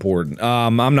very important.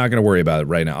 I'm not gonna worry about it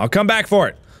right now. I'll come back for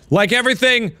it. Like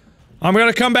everything, I'm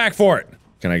gonna come back for it.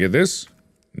 Can I get this?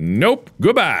 Nope.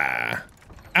 Goodbye.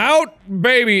 Out,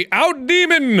 baby. Out,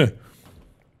 demon!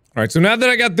 Alright, so now that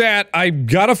I got that, I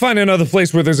gotta find another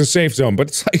place where there's a safe zone, but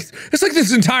it's like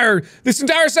this entire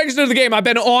section of the game I've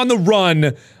been on the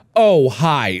run. Oh,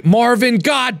 hi. Marvin,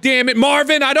 god damn it,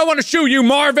 Marvin! I don't want to shoot you,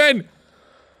 Marvin!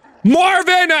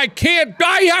 Marvin, I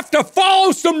have to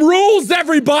follow some rules,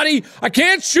 everybody! I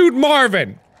can't shoot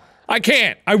Marvin! I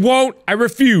can't. I won't. I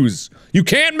refuse. You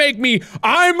can't make me.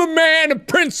 I'm a man of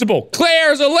principle.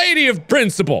 Claire's a lady of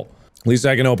principle. At least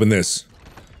I can open this.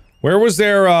 Where was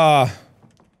there, oh,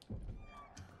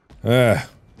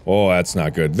 that's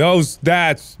not good. That's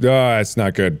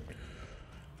not good.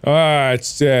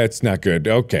 It's not good.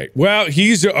 Okay. Well,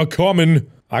 he's a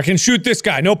coming. I can shoot this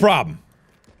guy, no problem.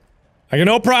 I got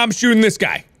no problem shooting this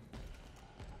guy.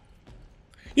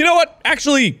 You know what?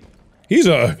 Actually, he's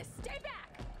a...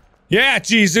 Yeah,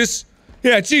 Jesus.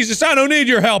 Yeah, Jesus, I don't need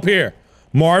your help here.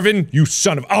 Marvin, you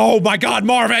son of- Oh my god,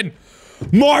 Marvin!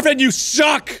 Marvin, you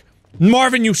suck!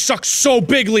 Marvin, you suck so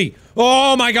bigly!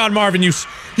 Oh my god, Marvin, you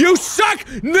suck!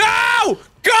 No!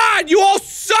 God, you all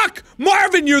suck!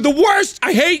 Marvin, you're the worst!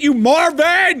 I hate you,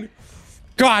 Marvin!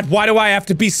 God, why do I have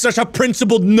to be such a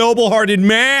principled, noble-hearted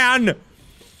man?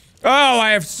 Oh,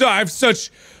 I have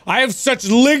such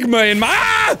ligma in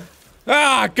my-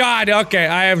 Ah, God, okay,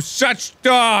 I have such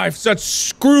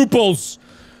scruples.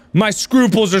 My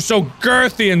scruples are so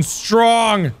girthy and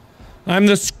strong. I'm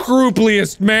the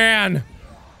scrupliest man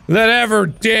that ever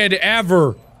did,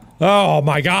 ever. Oh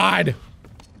my god.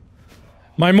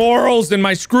 My morals and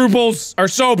my scruples are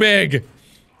so big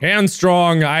and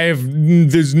strong.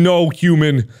 There's no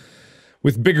human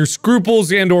with bigger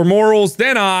scruples and or morals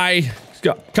than I.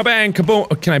 Kabang,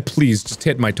 kaboom. Can I please just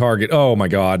hit my target? Oh my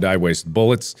god, I wasted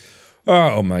bullets.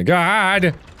 Oh my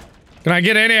god. Can I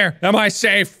get in here? Am I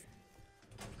safe?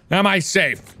 Am I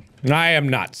safe? I am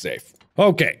not safe.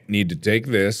 Okay, need to take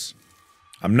this.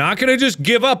 I'm not gonna just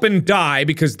give up and die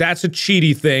because that's a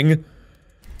cheaty thing.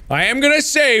 I am gonna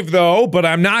save though, but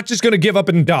I'm not just gonna give up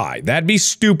and die. That'd be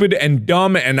stupid and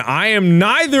dumb, and I am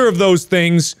neither of those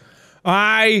things.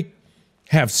 I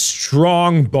have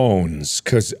strong bones,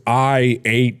 cause I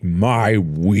ate my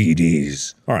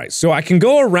Wheaties. Alright, so I can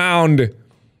go around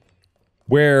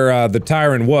where the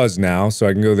Tyrant was now, so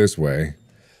I can go this way.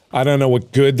 I don't know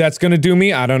what good that's gonna do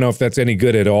me. I don't know if that's any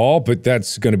good at all, but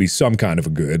that's gonna be some kind of a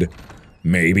good.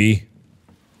 Maybe.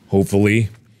 Hopefully.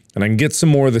 And I can get some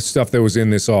more of the stuff that was in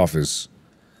this office.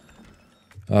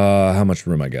 How much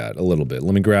room I got? A little bit.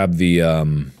 Let me grab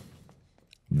the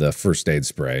first aid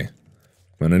spray.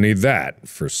 I'm gonna need that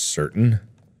for certain.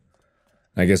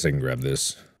 I guess I can grab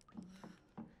this.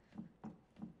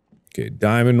 Okay,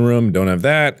 diamond room, don't have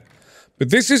that. But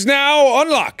this is now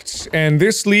unlocked, and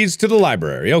this leads to the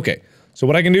library. Okay, so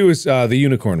what I can do is, the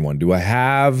unicorn one. Do I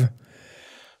have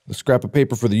the scrap of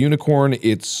paper for the unicorn?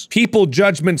 It's People,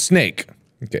 Judgment, Snake.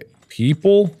 Okay,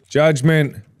 People,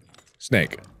 Judgment,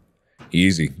 Snake.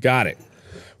 Easy, got it.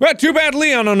 Well, too bad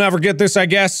Leon will never get this, I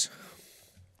guess.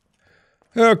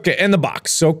 Okay, in the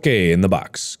box. Okay, in the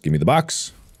box. Give me the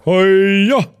box.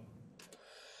 Hiya!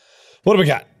 What do we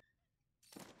got?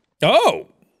 Oh!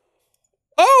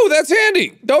 Oh, that's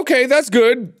handy! Okay, that's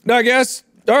good, I guess.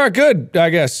 Alright, good, I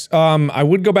guess. I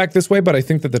would go back this way, but I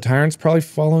think that the Tyrant's probably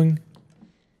following.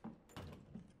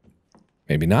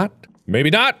 Maybe not. Maybe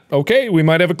not. Okay, we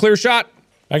might have a clear shot.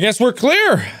 I guess we're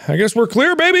clear. I guess we're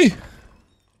clear, baby.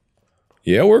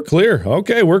 Yeah, we're clear.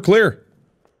 Okay, we're clear.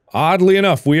 Oddly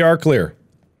enough, we are clear.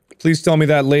 Please tell me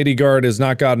that lady guard has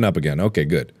not gotten up again. Okay,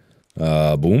 good.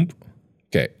 Boom.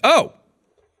 Okay. Oh!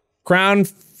 Crown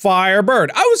Fire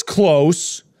Bird. I was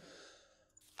close.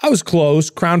 I was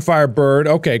close. Crownfire bird.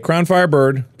 Okay, crownfire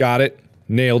bird. Got it.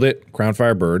 Nailed it.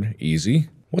 Crownfire bird. Easy.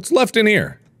 What's left in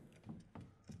here?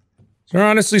 Is there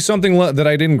honestly something that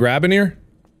I didn't grab in here?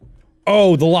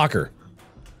 Oh, the locker.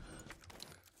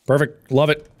 Perfect. Love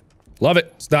it. Love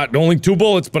it. It's not only 2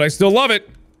 bullets, but I still love it.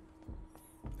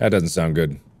 That doesn't sound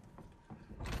good.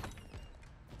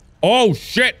 Oh,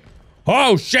 shit.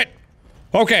 Oh, shit.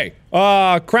 Okay.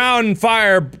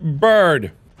 Crownfire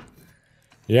bird.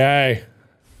 Yay.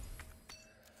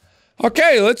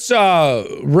 Okay, let's,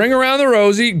 ring around the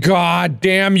rosy. God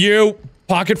damn you.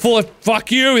 Pocket full of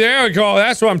fuck you. There we go.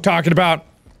 That's what I'm talking about.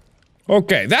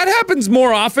 Okay, that happens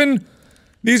more often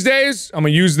these days. I'm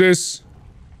gonna use this.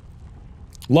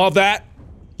 Love that.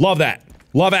 Love that.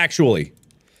 Love actually.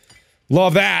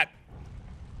 Love that.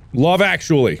 Love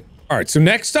actually. Alright, so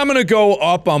next I'm gonna go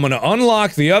up, I'm gonna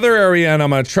unlock the other area, and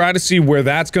I'm gonna try to see where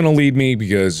that's gonna lead me,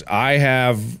 because I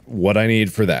have what I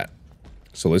need for that.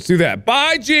 So let's do that.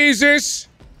 Bye, Jesus!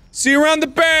 See you around the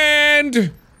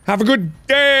bend! Have a good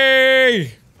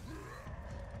day!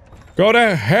 Go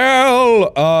to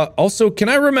hell! Also, can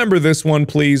I remember this one,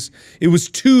 please? It was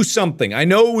 2 something. I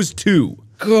know it was 2.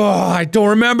 God, I don't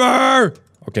remember!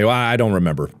 Okay, well, I don't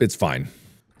remember. It's fine.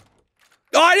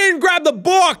 Oh, I didn't grab the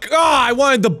book! Oh, I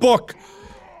wanted the book!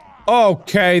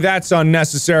 Okay, that's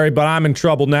unnecessary, but I'm in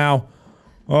trouble now.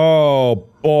 Oh,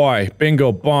 boy.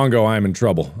 Bingo bongo, I'm in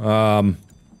trouble. Whoa,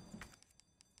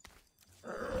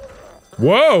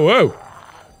 whoa!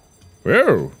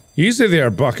 Whoa. Easy there,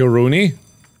 buckaroony.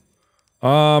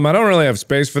 I don't really have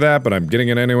space for that, but I'm getting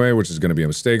it anyway, which is gonna be a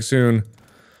mistake soon.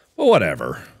 But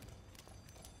whatever.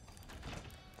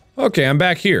 Okay, I'm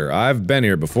back here. I've been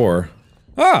here before.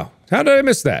 Oh, how did I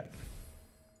miss that?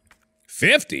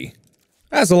 50?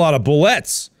 That's a lot of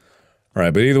bullets!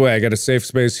 Alright, but either way, I got a safe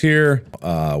space here.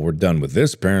 We're done with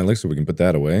this, apparently, so we can put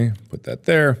that away. Put that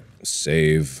there.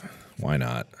 Save. Why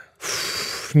not?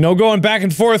 No going back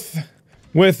and forth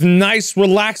with nice,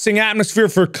 relaxing atmosphere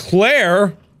for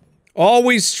Claire.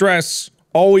 Always stress,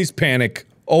 always panic,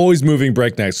 always moving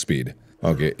breakneck speed.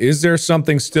 Okay, is there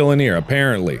something still in here?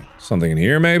 Apparently. Something in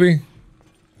here, maybe?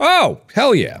 Oh,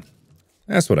 hell yeah.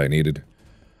 That's what I needed.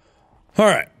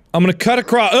 Alright, I'm gonna cut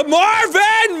across-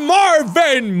 Marvin!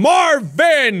 Marvin!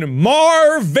 Marvin!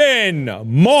 Marvin!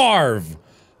 Marv!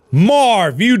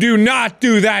 Marv, you do not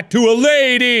do that to a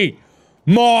lady!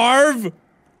 Marv!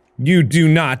 You do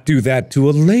not do that to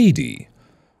a lady.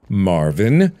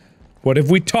 Marvin, what have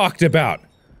we talked about?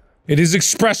 It is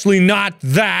expressly not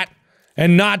that,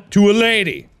 and not to a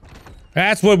lady.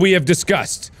 That's what we have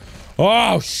discussed.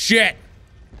 Oh, shit!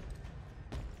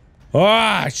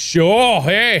 Ah, sure,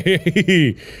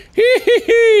 hey,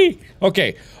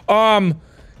 okay,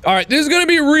 alright, this is gonna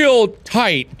be real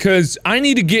tight, cause I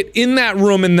need to get in that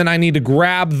room and then I need to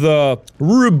grab the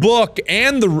book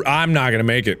and the- I'm not gonna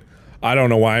make it. I don't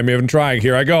know why I'm even trying.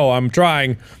 Here I go, I'm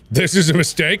trying. This is a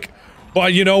mistake,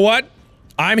 but you know what?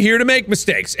 I'm here to make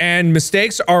mistakes, and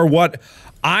mistakes are what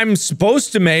I'm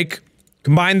supposed to make.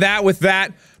 Combine that with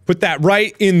that, put that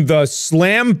right in the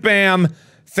slam bam.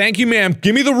 Thank you, ma'am.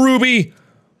 Give me the ruby.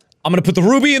 I'm gonna put the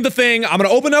ruby in the thing. I'm gonna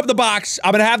open up the box.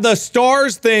 I'm gonna have the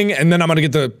stars thing, and then I'm gonna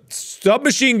get the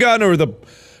submachine gun or the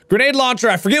grenade launcher.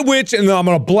 I forget which, and then I'm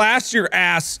gonna blast your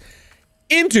ass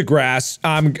into grass.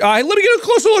 Let me get a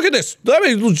closer look at this. Let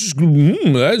me just,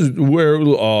 that's where,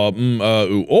 oh,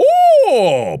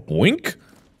 boink.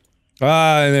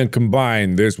 And then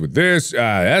combine this with this.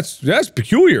 That's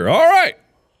peculiar. All right.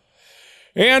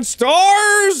 And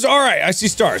stars. All right, I see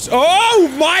stars. Oh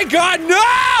my God,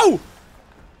 no!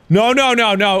 No, no,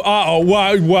 no, no. Uh-oh.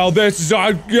 Well, this is,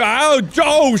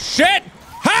 oh shit!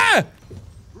 Ha!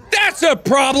 That's a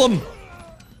problem.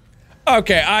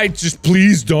 Okay,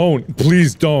 please don't.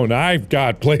 Please don't. I've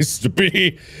got places to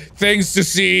be, things to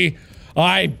see.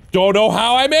 I don't know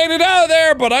how I made it out of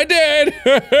there, but I did.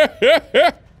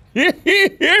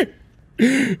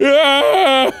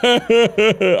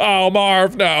 Oh,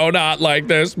 Marv, no, not like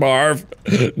this, Marv.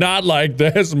 Not like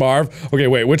this, Marv. Okay,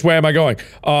 wait, which way am I going?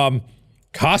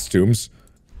 Costumes?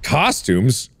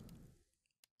 Costumes?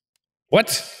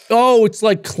 What? Oh, it's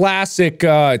like classic,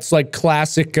 what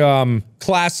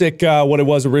it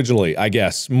was originally, I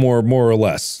guess. More or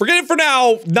less. Forget it for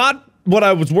now, not what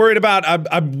I was worried about.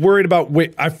 I'm worried about,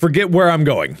 wait, I forget where I'm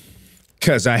going.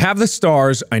 'Cause I have the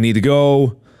stars, I need to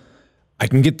go. I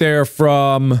can get there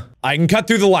from, I can cut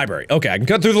through the library. Okay, I can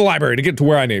cut through the library to get to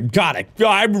where I need. Got it.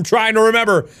 I'm trying to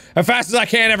remember as fast as I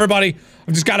can, everybody.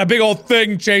 I've just got a big old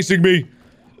thing chasing me.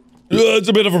 It's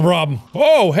a bit of a problem.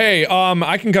 Oh, hey,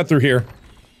 I can cut through here.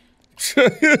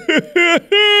 Good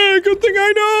thing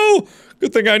I know.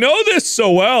 Good thing I know this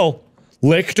so well.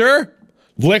 Lichter?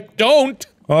 Lick don't.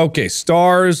 Okay,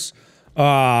 stars.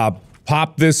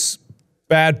 Pop this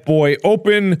bad boy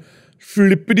open.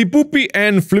 Flippity poopy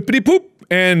and flippity poop.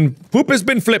 And poop has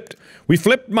been flipped. We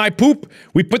flipped my poop.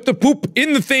 We put the poop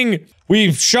in the thing.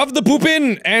 We shoved the poop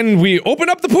in and we open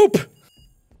up the poop.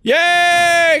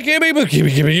 Yay! Gimme,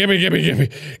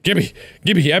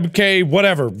 MK,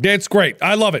 whatever. It's great.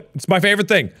 I love it. It's my favorite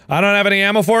thing. I don't have any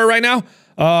ammo for it right now.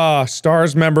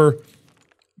 Stars member.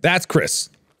 That's Chris.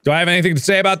 Do I have anything to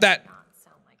say about that?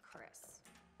 Sound like Chris.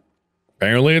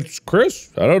 Apparently it's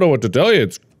Chris. I don't know what to tell you.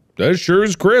 That sure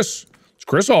is Chris. It's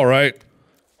Chris all right.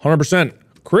 100%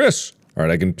 Chris. All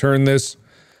right, I can turn this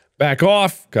back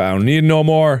off. I don't need no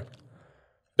more.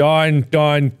 Done.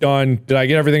 Did I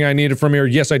get everything I needed from here?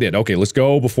 Yes, I did. Okay, let's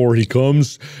go before he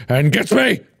comes and gets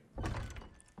me.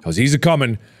 Because he's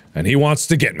a-coming, and he wants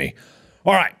to get me.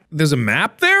 All right, there's a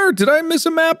map there? Did I miss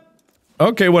a map?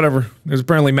 Okay, whatever. There's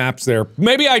apparently maps there.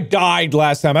 Maybe I died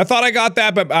last time. I thought I got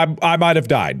that, but I might have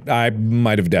died. I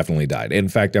might have definitely died. In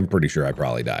fact, I'm pretty sure I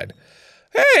probably died.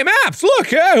 Hey, maps, look!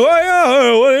 Hey, what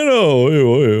do you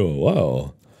know? Wow.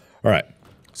 All right.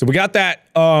 So we got that.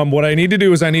 What I need to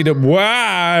do is I need to-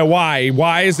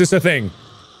 Why is this a thing?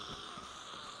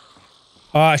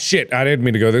 Shit, I didn't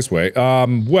mean to go this way. I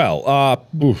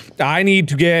need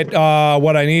to get,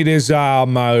 what I need is,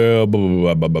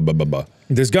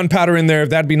 there's gunpowder in there,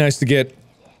 that'd be nice to get.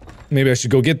 Maybe I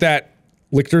should go get that.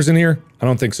 Lictors in here? I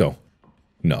don't think so.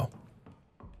 No.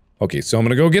 Okay, so I'm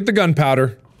gonna go get the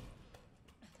gunpowder.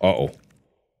 Uh-oh.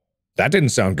 That didn't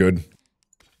sound good.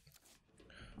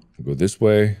 Go this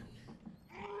way.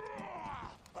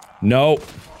 No.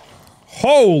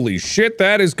 Holy shit,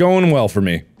 that is going well for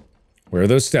me. Where do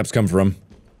those steps come from?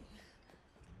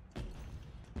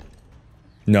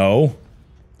 No.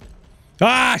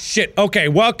 Ah, shit. Okay,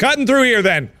 well, cutting through here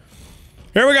then.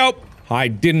 Here we go. I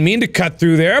didn't mean to cut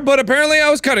through there, but apparently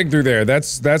I was cutting through there.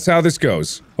 That's how this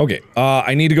goes. Okay,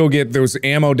 I need to go get those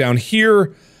ammo down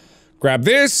here. Grab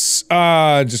this,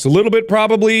 just a little bit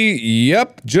probably.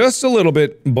 Yep, just a little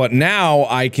bit. But now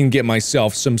I can get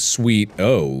myself some sweet,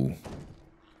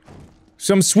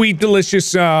 some sweet,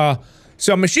 delicious,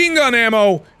 some machine gun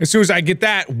ammo. As soon as I get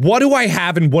that, what do I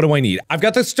have and what do I need? I've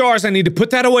got the stars, I need to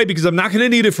put that away because I'm not gonna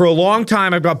need it for a long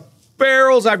time. I've got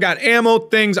barrels, I've got ammo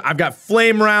things, I've got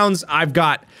flame rounds, I've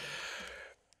got...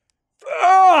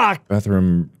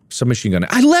 bathroom, submachine gun.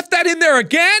 I left that in there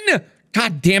again!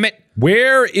 God damn it.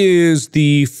 Where is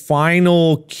the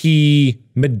final key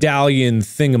medallion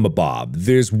thingamabob?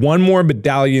 There's one more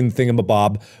medallion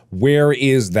thingamabob. Where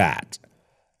is that?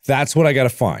 That's what I gotta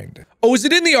find. Oh, is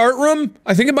it in the art room?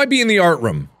 I think it might be in the art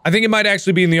room. I think it might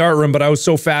actually be in the art room, but I was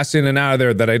so fast in and out of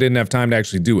there that I didn't have time to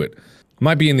actually do it.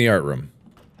 Might be in the art room.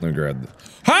 Let me grab this.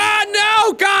 Ah,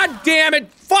 no! God damn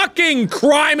it! Fucking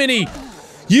criminy!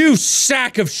 You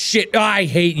sack of shit! I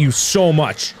hate you so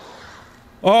much.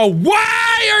 Oh,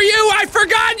 why are you? I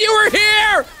forgot you were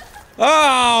here!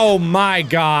 Oh my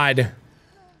god.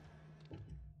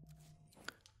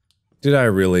 Did I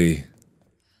really?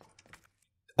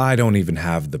 I don't even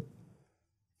have the...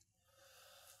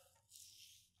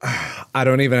 I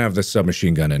don't even have the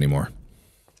submachine gun anymore.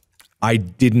 I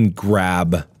didn't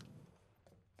grab...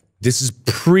 This is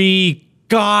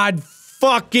God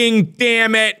fucking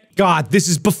damn it! God, this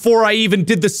is before I even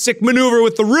did the sick maneuver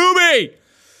with the ruby!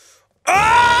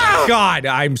 Ah! God,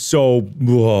 I'm so...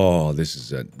 Oh, this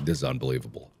is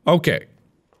unbelievable. Okay.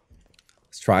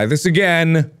 Let's try this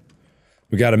again.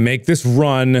 We gotta make this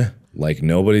run like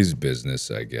nobody's business,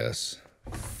 I guess.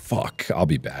 Fuck, I'll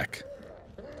be back.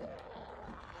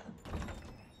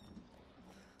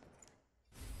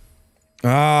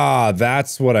 Ah,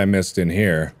 that's what I missed in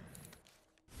here.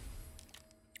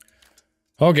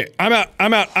 Okay, I'm out. Oh,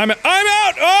 I'm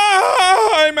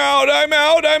out.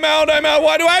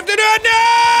 Why do I have to do it?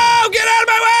 No! Get out of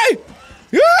my way!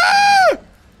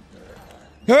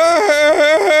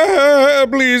 Ah!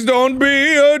 Please don't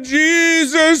be a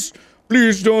Jesus.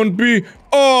 Please don't be.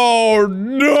 Oh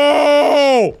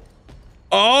no!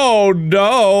 Oh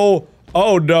no!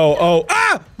 Oh no! Oh,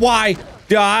 ah! Why?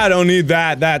 I don't need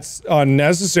that. That's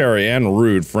unnecessary and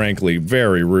rude, frankly.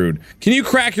 Very rude. Can you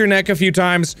crack your neck a few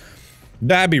times?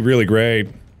 That'd be really great.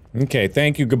 Okay,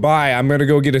 thank you, goodbye. I'm gonna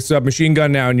go get a submachine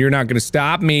gun now and you're not gonna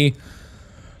stop me.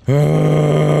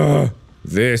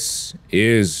 This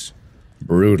is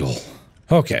brutal.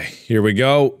 Okay, here we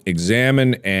go.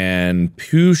 Examine and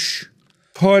push.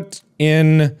 Put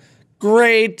in.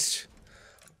 Great.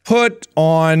 Put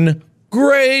on.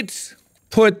 Great.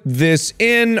 Put this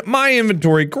in my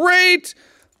inventory. Great.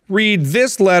 Read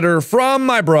this letter from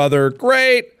my brother.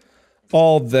 Great.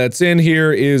 All that's in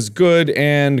here is good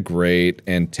and great.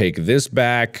 And take this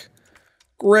back.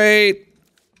 Great.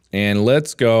 And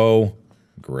let's go.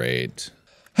 Great.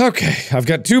 Okay, I've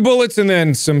got 2 bullets and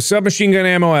then some submachine gun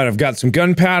ammo, and I've got some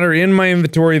gunpowder in my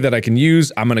inventory that I can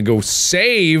use. I'm gonna go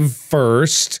save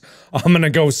first. I'm gonna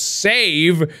go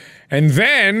save, and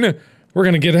then we're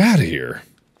gonna get out of here.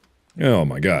 Oh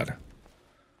my god.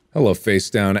 Hello, face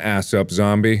down, ass up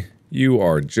zombie. You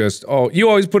are just- oh, you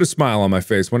always put a smile on my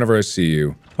face whenever I see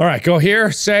you. Alright, go here,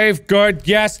 save, good,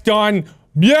 yes, done.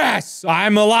 Yes!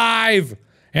 I'm alive!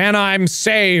 And I'm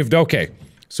saved, okay.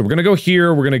 So we're gonna go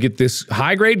here, we're gonna get this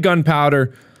high-grade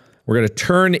gunpowder, we're gonna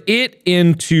turn it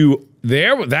into-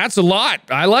 there, that's a lot,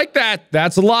 I like that,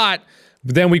 that's a lot.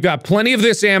 But then we've got plenty of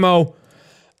this ammo.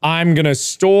 I'm gonna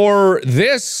store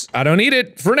this, I don't need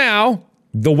it for now.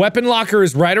 The weapon locker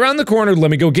is right around the corner,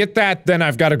 let me go get that, then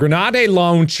I've got a grenade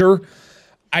launcher.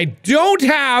 I don't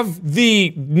have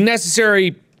the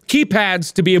necessary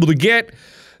keypads to be able to get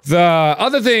the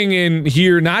other thing in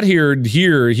here, not here,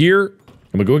 here.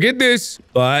 I'm gonna go get this,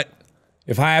 but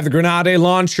if I have the grenade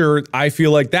launcher, I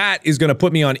feel like that is gonna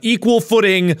put me on equal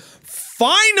footing,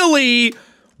 finally,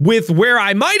 with where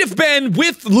I might have been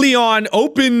with Leon.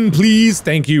 Open, please,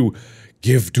 thank you.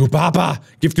 Give to Papa,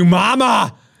 give to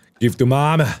Mama, give to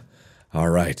Mama.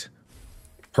 Alright.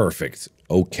 Perfect.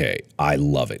 Okay, I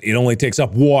love it. It only takes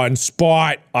up 1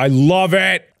 spot. I love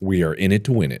it! We are in it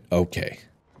to win it. Okay.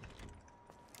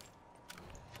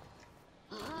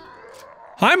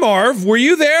 Hi, Marv. Were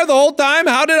you there the whole time?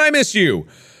 How did I miss you?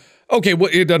 Okay,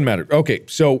 well, it doesn't matter. Okay,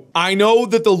 so I know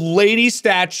that the lady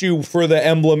statue for the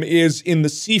emblem is in the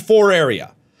C4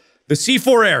 area. The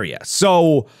C4 area.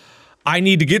 So I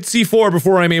need to get C4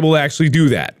 before I'm able to actually do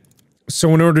that.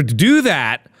 So in order to do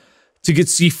that, to get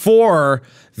C4,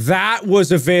 that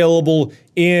was available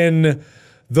in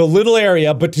the little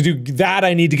area, but to do that,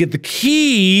 I need to get the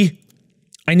key.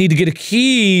 I need to get a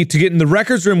key to get in the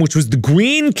records room, which was the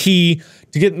green key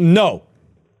to get- no.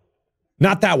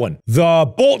 Not that one.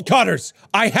 The bolt cutters.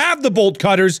 I have the bolt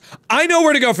cutters. I know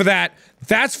where to go for that.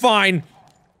 That's fine.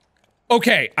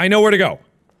 Okay, I know where to go.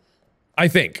 I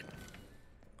think.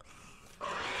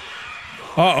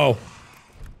 Uh-oh.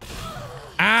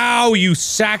 Ow, you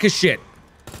sack of shit.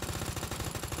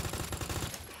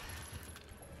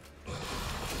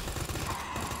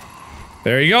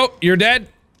 There you go. You're dead.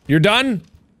 You're done.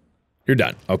 You're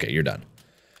done. Okay, you're done.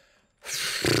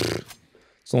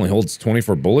 This only holds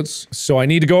 24 bullets. So I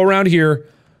need to go around here.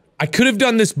 I could have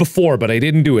done this before, but I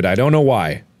didn't do it. I don't know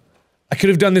why. I could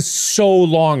have done this so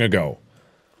long ago.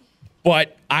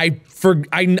 But I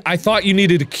thought you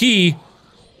needed a key,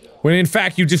 when in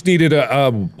fact you just needed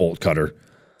a bolt cutter.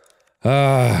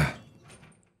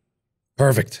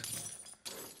 Perfect.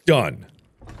 Done.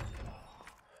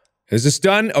 Is this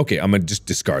done? Okay, I'm gonna just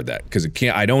discard that, because it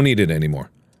can't- I don't need it anymore.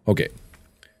 Okay.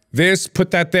 This,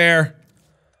 put that there.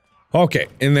 Okay,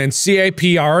 and then CAP,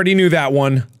 I already knew that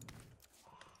one.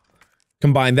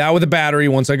 Combine that with a battery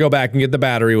once I go back and get the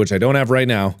battery, which I don't have right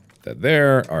now. That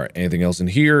there. Alright, anything else in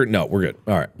here? No, we're good.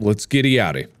 Alright, let's giddy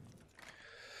outy.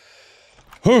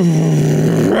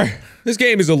 This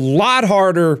game is a lot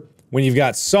harder when you've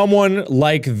got someone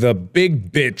like the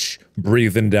big bitch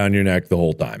breathing down your neck the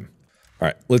whole time.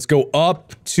 Alright, let's go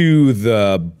up to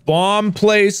the bomb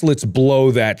place, let's blow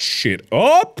that shit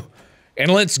up,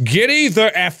 and let's giddy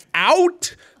the F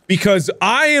out, because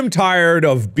I am tired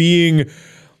of being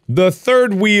the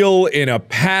third wheel in a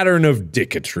pattern of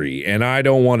dicketry, and I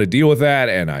don't want to deal with that,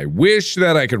 and I wish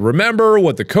that I could remember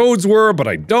what the codes were, but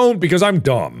I don't because I'm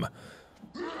dumb.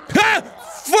 Ha!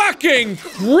 Fucking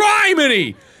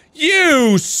criminy!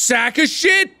 You sack of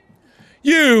shit!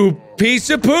 You piece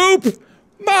of poop!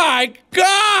 My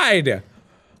God!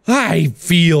 I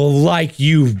feel like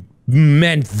you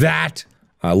meant that.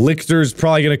 Lichter's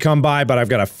probably gonna come by, but I've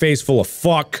got a face full of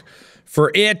fuck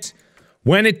for it.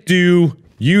 When it do,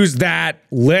 use that.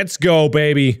 Let's go,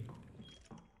 baby.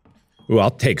 Ooh,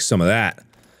 I'll take some of that.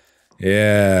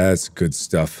 Yeah, that's good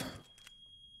stuff.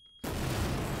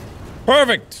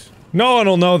 Perfect! No one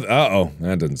will know uh-oh,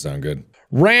 that doesn't sound good.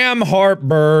 Ram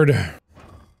Heartbird.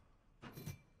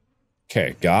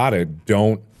 Okay, got it.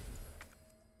 Don't.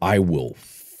 I will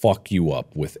fuck you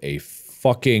up with a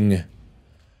fucking.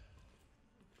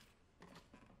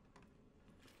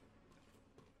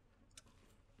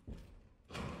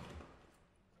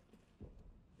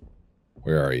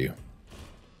 Where are you?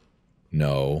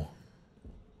 No.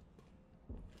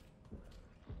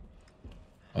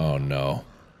 Oh no.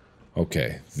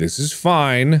 Okay, this is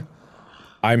fine.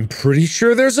 I'm pretty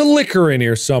sure there's a liquor in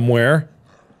here somewhere.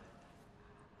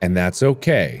 And that's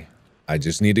okay. I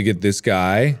just need to get this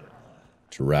guy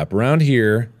to wrap around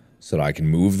here so that I can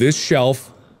move this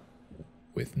shelf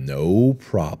with no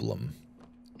problem.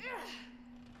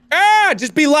 Ah! Yeah,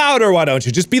 just be louder, why don't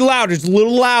you? Just be louder, just a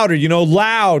little louder, you know,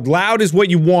 loud. Loud is what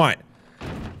you want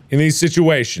in these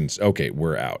situations. Okay,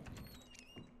 we're out.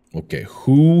 Okay,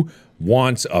 who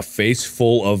wants a face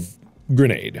full of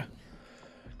grenade?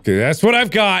 Okay, that's what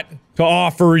I've got to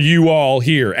offer you all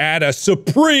here at a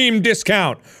supreme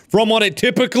discount from what it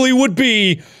typically would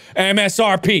be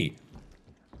MSRP.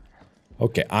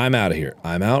 Okay, I'm out of here.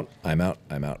 I'm out.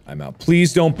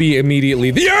 Please don't be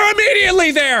immediately there. You're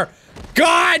immediately there!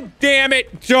 God damn it!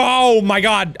 Oh my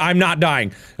god, I'm not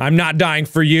dying. I'm not dying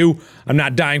for you. I'm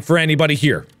not dying for anybody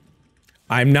here.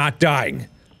 I'm not dying.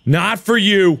 Not for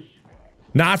you.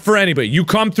 Not for anybody. You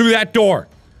come through that door.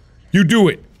 You do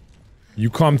it. You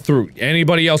come through.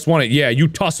 Anybody else want it? Yeah, you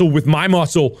tussle with my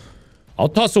muscle. I'll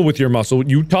tussle with your muscle.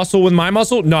 You tussle with my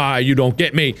muscle? Nah, you don't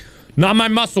get me. Not my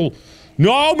muscle.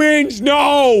 No means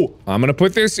no! I'm gonna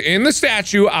put this in the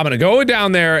statue. I'm gonna go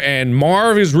down there, and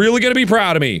Marv is really gonna be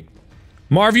proud of me.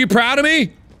 Marv, you proud of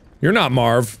me? You're not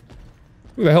Marv.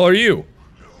 Who the hell are you?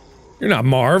 You're not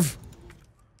Marv.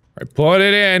 I put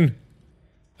it in.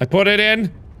 I put it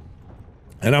in.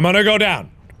 And I'm gonna go down.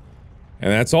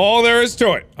 And that's all there is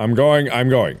to it. I'm going.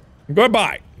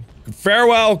 Goodbye.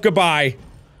 Farewell, goodbye.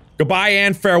 Goodbye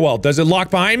and farewell. Does it lock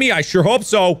behind me? I sure hope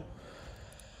so.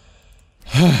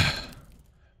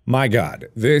 My god,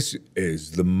 this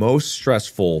is the most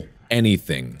stressful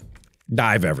anything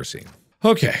I've ever seen.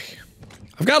 Okay.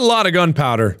 I've got a lot of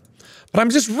gunpowder, but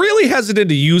I'm just really hesitant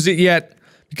to use it yet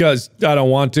because I don't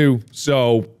want to,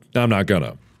 so I'm not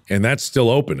gonna. And that's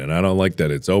still open, and I don't like that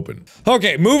it's open.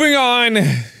 Okay, moving on.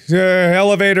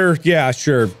 Elevator. Yeah,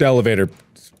 sure, the elevator.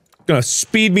 Gonna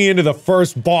speed me into the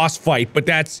first boss fight, but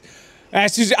that's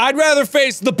just, I'd rather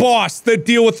face the boss than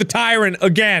deal with the tyrant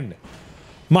again.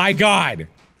 My god.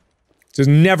 It's a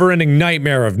never-ending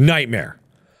nightmare of nightmare.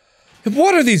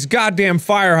 What are these goddamn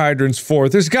fire hydrants for?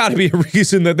 There's gotta be a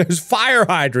reason that there's fire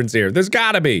hydrants here. There's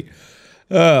gotta be.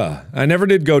 I never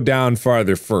did go down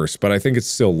farther first, but I think it's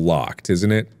still locked,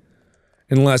 isn't it?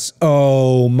 Unless-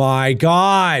 oh my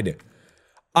god!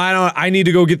 I need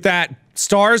to go get that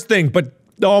stars thing, but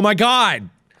oh my god!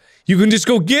 You can just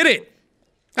go get it!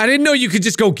 I didn't know you could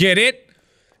just go get it!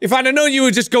 If I'd have known you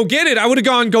would just go get it, I would've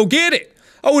gone go get it!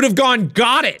 I would've gone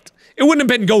got it! It wouldn't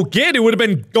have been go get, it would've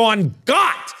been gone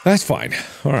got! That's fine.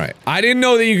 Alright. I didn't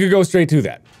know that you could go straight to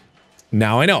that.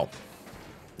 Now I know.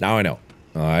 Now I know.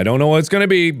 I don't know what it's gonna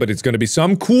be, but it's gonna be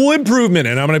some cool improvement,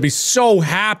 and I'm gonna be so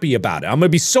happy about it. I'm gonna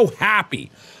be so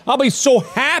happy. I'll be so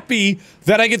happy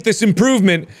that I get this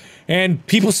improvement, and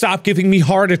people stop giving me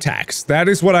heart attacks. That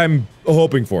is what I'm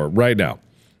hoping for right now,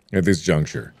 at this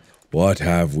juncture. What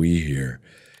have we here?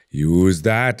 Use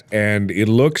that, and it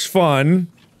looks fun.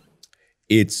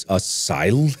 It's a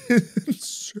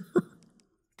silencer.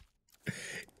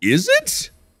 Is it?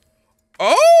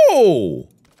 Oh!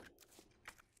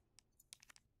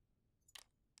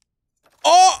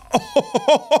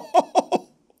 Oh!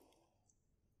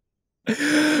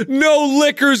 No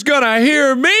liquor's gonna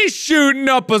hear me shooting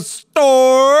up a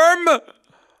storm!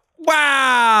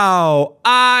 Wow!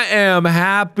 I am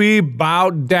happy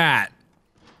about that.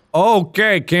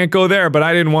 Okay, can't go there, but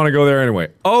I didn't want to go there anyway.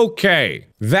 Okay,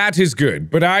 that is good,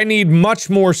 but I need much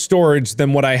more storage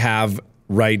than what I have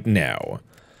right now.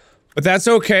 But that's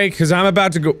okay, because I'm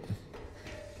about to go-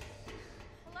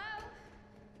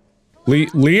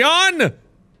 Leon?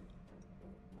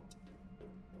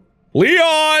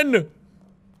 Leon!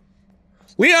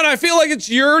 Leon, I feel like it's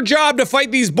your job to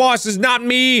fight these bosses, not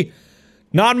me.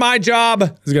 Not my job.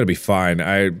 This is gonna be fine.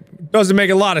 Doesn't make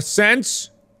a lot of sense,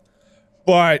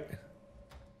 but...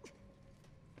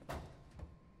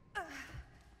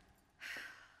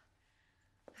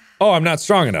 Oh, I'm not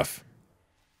strong enough.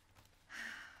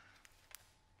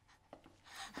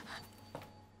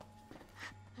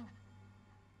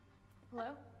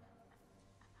 Hello?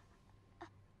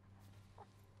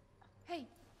 Hey.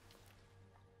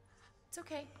 It's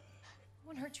okay. I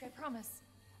won't hurt you, I promise.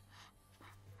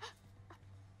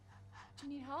 Do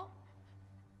you need help?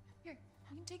 Here,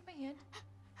 you can take my hand.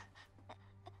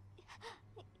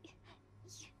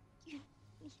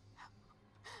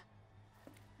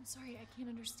 I'm sorry, I can't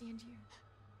understand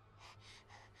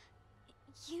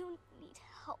you. You need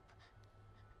help.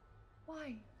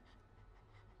 Why?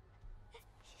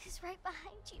 He's right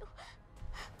behind you.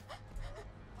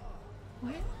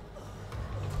 What?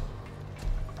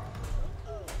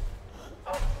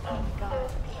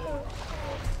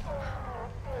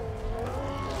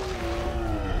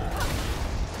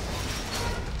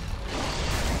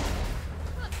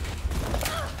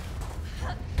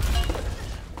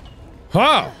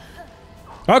 Huh.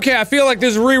 Okay, I feel like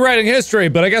this is rewriting history,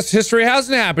 but I guess history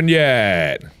hasn't happened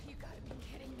yet. You gotta be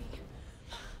kidding me.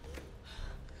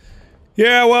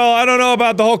 Yeah, well, I don't know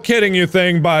about the whole kidding you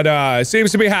thing, but, it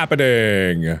seems to be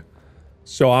happening.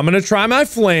 So I'm gonna try my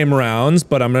flame rounds,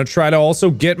 but I'm gonna try to also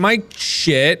get my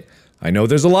shit. I know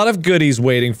there's a lot of goodies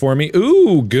waiting for me.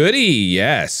 Ooh, goodie,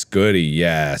 yes, goodie,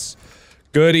 yes.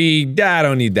 Goodie, I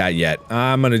don't need that yet.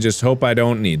 I'm gonna just hope I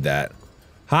don't need that.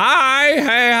 Hi,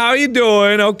 hey, how you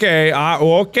doing? Okay,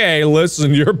 okay,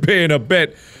 listen, you're being a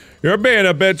bit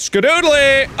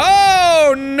skadoodly.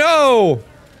 Oh, no!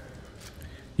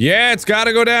 Yeah, it's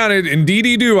gotta go down,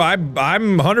 indeedy do. I'm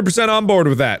 100% on board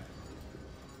with that.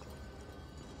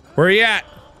 Where are you at?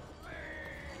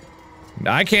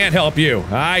 I can't help you.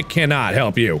 I cannot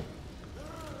help you.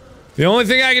 The only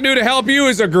thing I can do to help you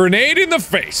is a grenade in the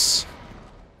face.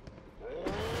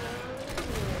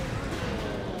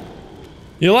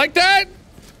 You like that?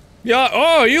 Yeah,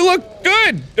 oh, you look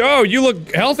good. Oh, you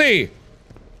look healthy.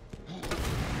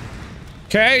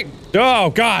 Okay. Oh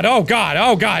god, oh god,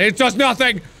 oh god, it does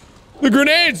nothing. The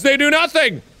grenades, they do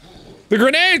nothing. The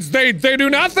grenades, they do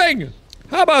nothing.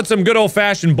 How about some good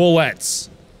old-fashioned bullets?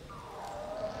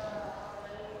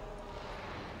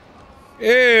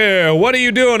 Ew, what are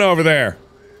you doing over there?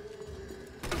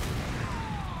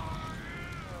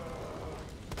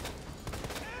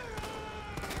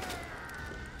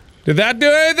 Did that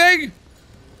do anything?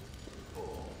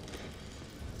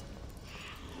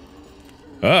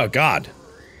 Oh, God.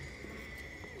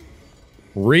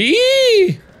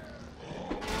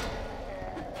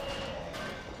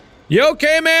 You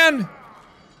okay, man?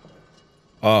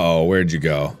 Uh-oh, where'd you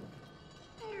go?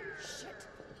 Shit.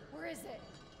 Where is it?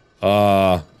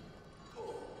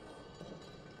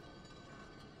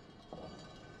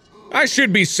 I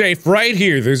should be safe right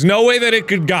here. There's no way that it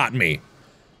could got me.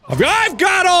 I've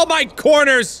got all my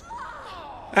corners!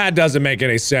 That doesn't make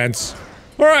any sense.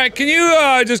 Alright, can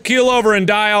you, just keel over and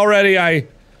die already? I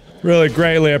really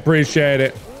greatly appreciate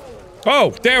it.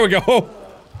 Oh, there we go.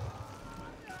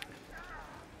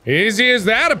 Easy as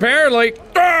that, apparently.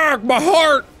 Urgh, my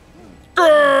heart!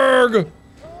 Urgh!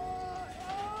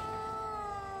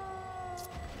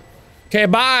 Okay,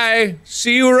 bye.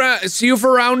 See you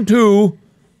for round 2.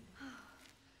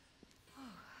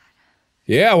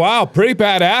 Yeah, wow, pretty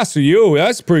badass of you.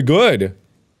 That's pretty good.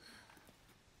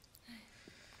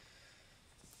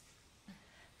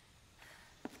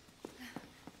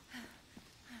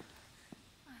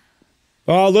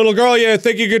 Oh, little girl, you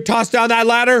think you could toss down that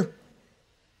ladder?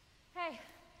 Hey.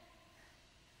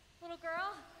 Little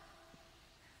girl?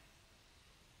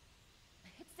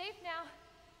 It's safe now.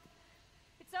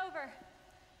 It's over.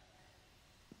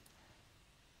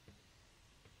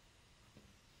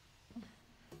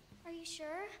 Are you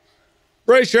sure?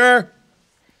 Pretty sure.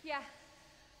 Yeah,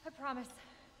 I promise.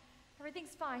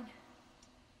 Everything's fine.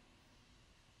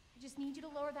 I just need you to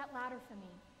lower that ladder for me.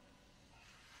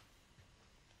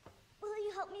 Will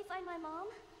you help me find my mom?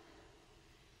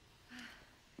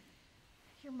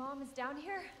 Your mom is down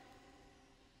here?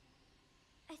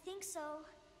 I think so.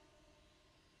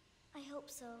 I hope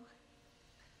so.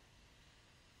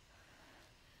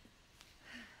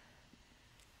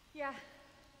 Yeah.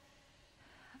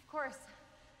 Of course.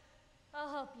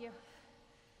 I'll help you.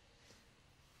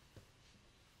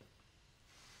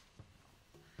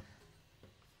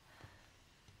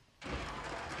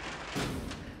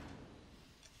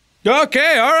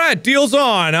 Okay, alright, deal's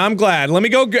on. I'm glad. Let me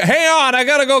go hang on, I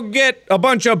gotta go get a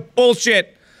bunch of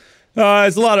bullshit.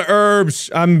 It's a lot of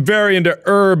herbs. I'm very into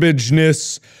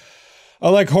herbageness. I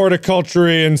like horticulture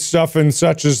and stuff and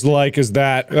such as like as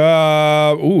that.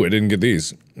 Ooh, I didn't get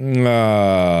these.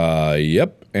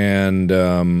 Yep. And,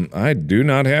 I do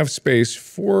not have space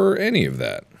for any of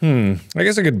that. I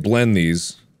guess I could blend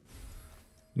these.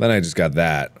 Then I just got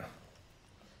that.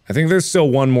 I think there's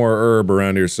still one more herb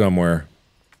around here somewhere.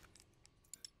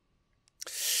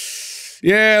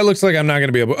 Yeah, it looks like I'm not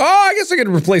gonna be able- Oh, I guess I could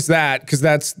replace that, because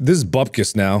this is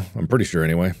Bupkis now. I'm pretty sure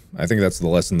anyway. I think that's the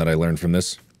lesson that I learned from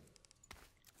this.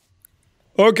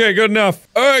 Okay, good enough.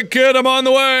 Alright, kid, I'm on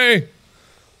the way!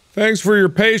 Thanks for your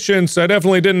patience. I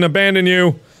definitely didn't abandon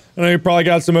you. I know you probably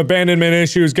got some abandonment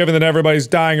issues given that everybody's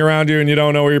dying around you and you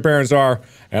don't know where your parents are.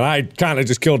 And I kinda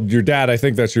just killed your dad. I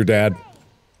think that's your dad.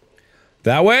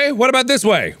 That way? What about this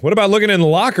way? What about looking in the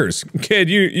lockers? Kid,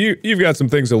 you've got some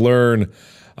things to learn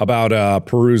about,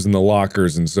 perusing the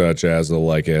lockers and such as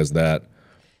that.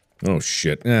 Oh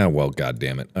shit. Well,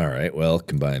 goddammit. Alright, well,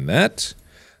 combine that.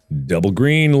 Double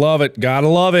green, love it. Gotta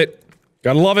love it.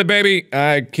 Gotta love it, baby.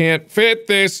 I can't fit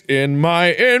this in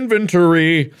my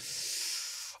inventory.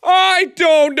 I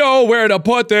don't know where to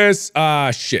put this.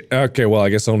 Shit. Okay, well, I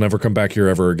guess I'll never come back here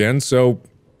ever again, so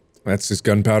that's just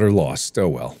gunpowder lost. Oh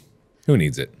well. Who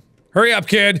needs it? Hurry up,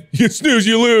 kid! You snooze,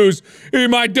 you lose! Eat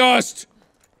my dust!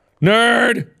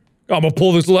 Nerd! I'm gonna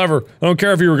pull this lever. I don't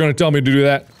care if you were gonna tell me to do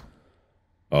that.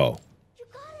 Oh. You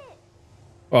got it.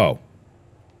 Oh.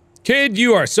 Kid,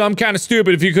 you are some kind of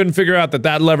stupid if you couldn't figure out that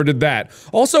that lever did that.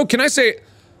 Also, can I say...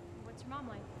 What's your mom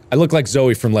like? I look like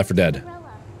Zoe from Left 4 Dead.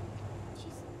 Umbrella. She's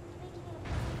making it a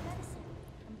perfect medicine.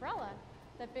 Umbrella?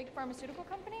 That big pharmaceutical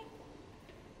company?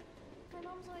 My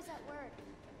mom's always at work.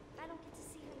 I don't get to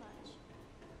see her much.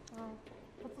 Well,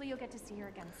 hopefully you'll get to see her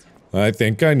again soon. I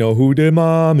think I know who the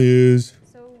mom is.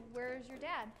 So, where's your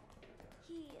dad?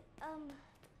 He,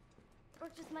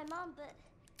 worked with my mom, but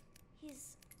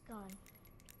he's gone.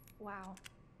 Wow.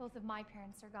 Both of my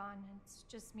parents are gone. It's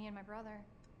just me and my brother.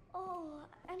 Oh,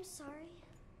 I'm sorry.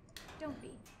 Don't be.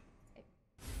 It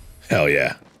Hell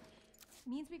yeah.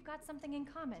 means we've got something in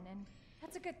common, and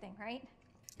that's a good thing, right?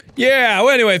 Yeah, well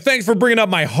anyway, thanks for bringing up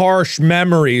my harsh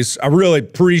memories. I really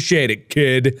appreciate it,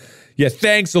 kid. Yeah,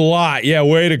 thanks a lot. Yeah,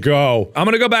 way to go. I'm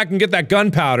gonna go back and get that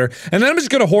gunpowder, and then I'm just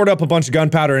gonna hoard up a bunch of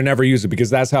gunpowder and never use it because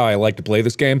that's how I like to play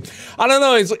this game. I don't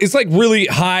know, it's like really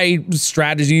high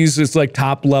strategies, it's like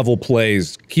top level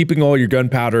plays, keeping all your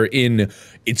gunpowder in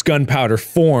its gunpowder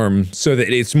form so that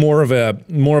it's more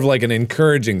of like an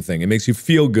encouraging thing. It makes you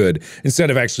feel good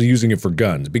instead of actually using it for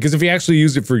guns. Because if you actually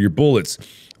use it for your bullets,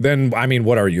 then, I mean,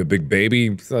 what are you, a big baby?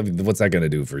 What's that gonna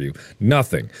do for you?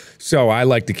 Nothing. So I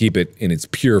like to keep it in its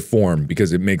pure form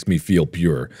because it makes me feel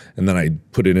pure. And then I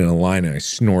put it in a line and I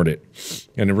snort it.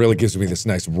 And it really gives me this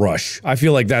nice rush. I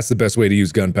feel like that's the best way to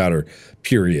use gunpowder,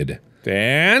 period.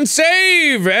 And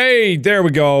save! Hey, there we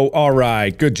go.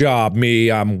 Alright, good job,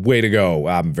 me. Way to go.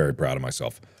 I'm very proud of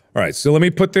myself. Alright, so let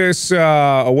me put this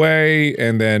away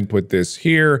and then put this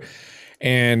here.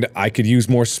 And I could use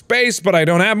more space, but I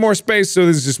don't have more space, so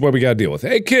this is just what we gotta deal with.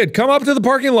 Hey kid, come up to the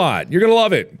parking lot. You're gonna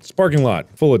love it. It's a parking lot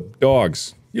full of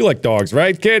dogs. You like dogs,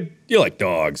 right, kid? You like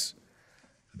dogs.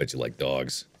 I bet you like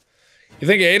dogs. You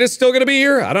think Ada's still gonna be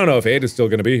here? I don't know if Ada's still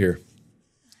gonna be here.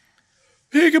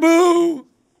 Peekaboo!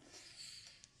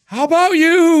 How about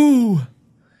you?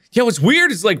 Yeah, what's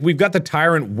weird is like we've got the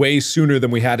Tyrant way sooner than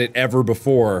we had it ever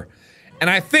before. And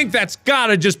I think that's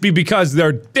gotta just be because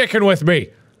they're dicking with me.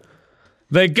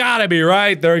 They gotta be,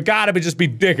 right? They're gotta be just be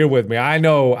dicking with me. I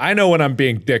know when I'm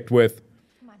being dicked with.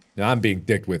 I'm being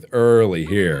dicked with early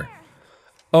here.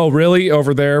 Oh, really?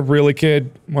 Over there? Really,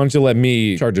 kid? Why don't you let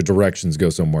me charge of directions go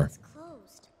somewhere?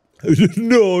 Closed.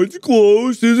 No, it's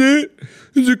closed, is it?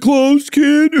 Is it closed,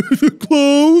 kid? Is it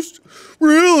closed?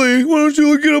 Really? Why don't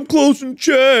you get up close and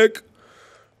check?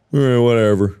 Alright,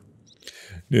 whatever.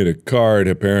 Need a card,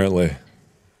 apparently.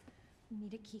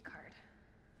 Need a key card.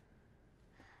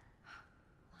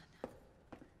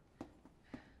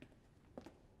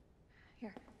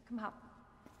 Here, come out.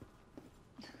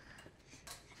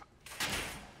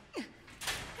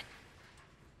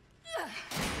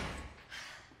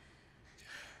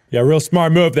 Yeah, real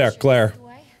smart move there, Claire.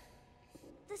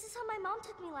 This is how my mom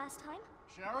took me last time.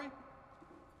 Sherry?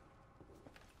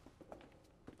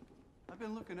 I've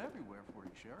been looking everywhere for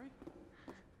you, Sherry.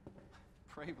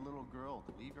 Brave little girl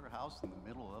to leave your house in the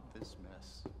middle of this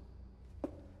mess.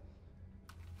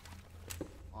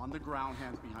 On the ground,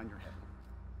 hands behind your head.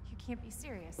 You can't be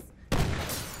serious.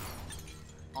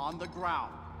 On the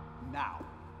ground, now.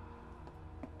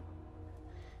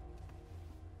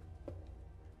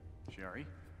 Sherry,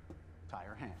 tie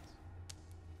her hands.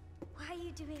 Why are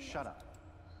you doing this? Shut up.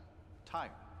 Tie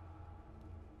her.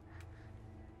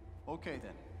 Okay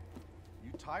then.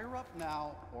 You tie her up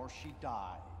now or she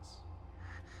dies.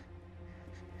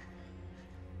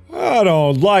 I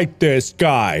don't like this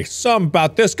guy. Something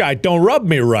about this guy don't rub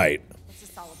me right. What's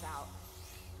this all about?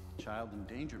 Child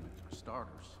endangerment for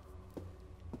starters.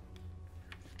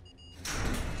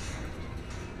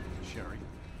 Sherry,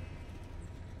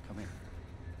 come here.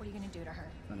 What are you gonna do to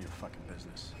her? None of your fucking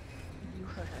business. You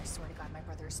hurt her, I swear to God, my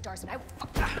brother is stars and I will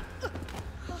fuck you.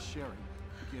 Sherry,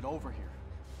 get over here.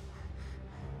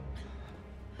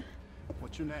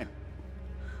 What's your name?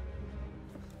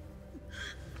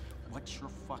 What's your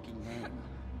fucking name?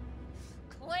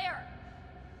 Claire!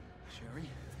 Sherry,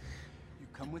 you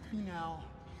come with me now,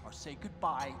 or say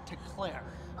goodbye to Claire.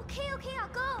 Okay, I'll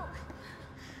go.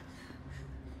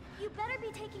 You better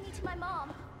be taking me to my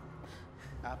mom.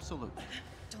 Absolutely.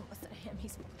 Don't listen to him,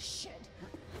 he's full of shit.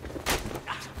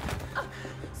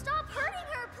 Stop hurting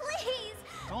her, please.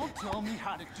 Don't tell me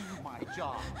how to do my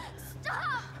job.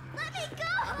 Stop. Let me go.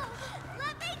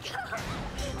 Let me go.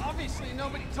 Obviously,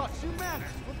 nobody taught you manners.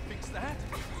 We'll fix that.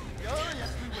 Oh,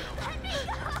 yes, we will. Let me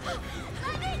go.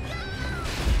 Let me go.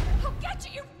 I'll get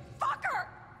you, you fucker!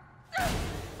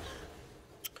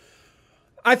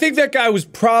 I think that guy was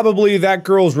probably that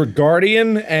girl's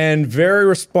guardian and very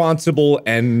responsible,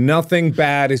 and nothing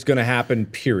bad is gonna happen,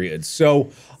 period.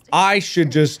 So I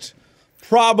should just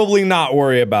probably not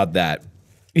worry about that.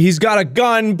 He's got a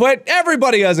gun, but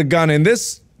everybody has a gun in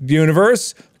this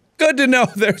universe. Good to know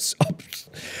there's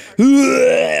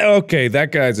okay,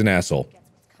 that guy's an asshole.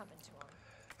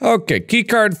 Okay,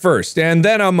 keycard first, and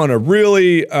then I'm gonna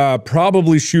really,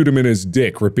 probably shoot him in his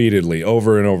dick repeatedly,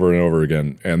 over and over and over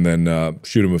again, and then,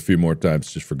 shoot him a few more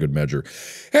times just for good measure.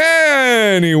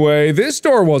 Anyway, this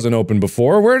door wasn't open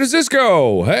before. Where does this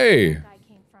go? Hey.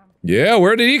 Yeah,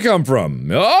 where did he come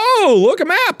from? Oh, look, a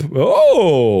map!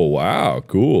 Oh, wow,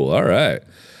 cool, alright.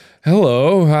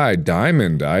 Hello, hi,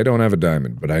 diamond. I don't have a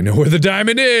diamond, but I know where the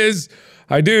diamond is!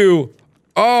 I do.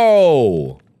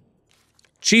 Oh!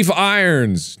 Chief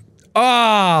Irons.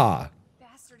 Ah!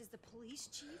 Bastard is the police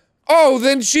chief? Oh,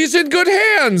 then she's in good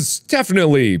hands!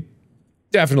 Definitely.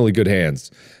 Definitely good hands.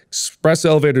 Express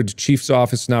elevator to chief's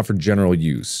office, not for general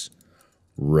use.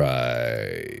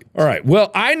 Right. Alright, well,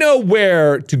 I know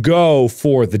where to go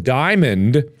for the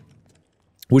diamond,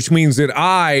 which means that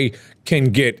I can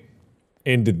get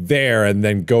into there and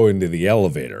then go into the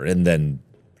elevator, and then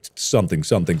something,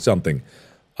 something, something.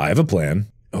 I have a plan.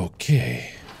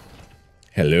 Okay.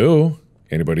 Hello?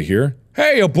 Anybody here?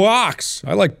 Hey, a box!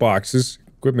 I like boxes.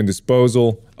 Equipment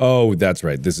disposal. Oh, that's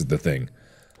right, this is the thing.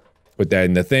 Put that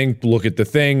in the thing, look at the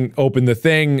thing, open the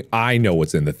thing. I know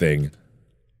what's in the thing.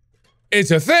 It's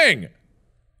a thing!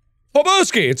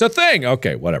 Poboski, it's a thing!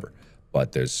 Okay, whatever.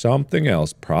 But there's something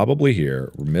else probably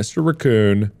here. Mr.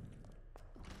 Raccoon.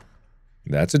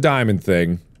 That's a diamond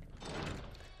thing.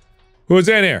 Who's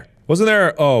in here? Wasn't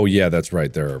there? Oh, yeah, that's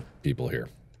right, there are people here.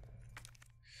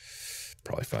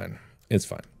 Probably fine. It's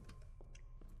fine.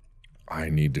 I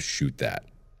need to shoot that.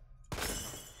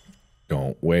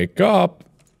 Don't wake up.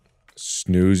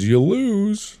 Snooze, you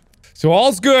lose. So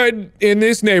all's good in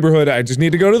this neighborhood. I just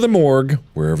need to go to the morgue,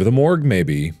 wherever the morgue may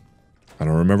be. I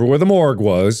don't remember where the morgue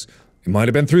was. It might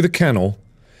have been through the kennel.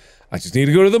 I just need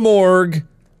to go to the morgue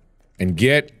and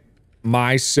get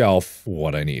myself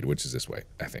what I need, which is this way,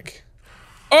 I think.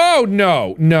 Oh,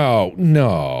 no, no,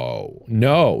 no,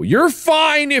 no. You're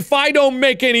fine if I don't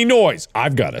make any noise.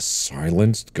 I've got a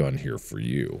silenced gun here for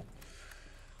you.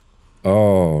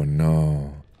 Oh,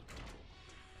 no.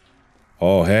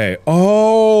 Oh, hey.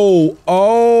 Oh,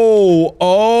 oh,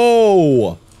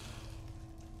 oh.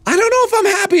 I don't know if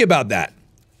I'm happy about that.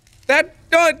 That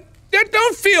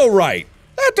don't feel right.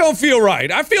 That don't feel right.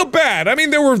 I feel bad. I mean,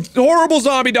 there were horrible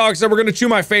zombie dogs that were gonna chew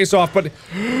my face off, but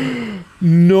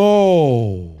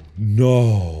no,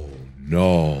 no,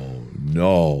 no,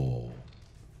 no.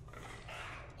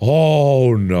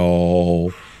 Oh,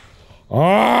 no.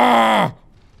 Ah!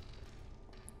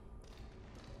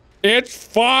 It's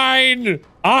fine!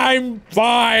 I'm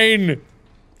fine!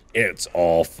 It's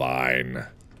all fine.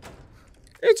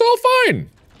 It's all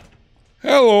fine.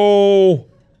 Hello.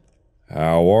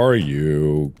 How are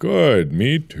you? Good,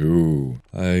 me too.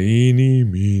 Eeny,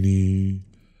 meeny,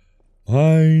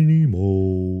 miny,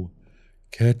 mo.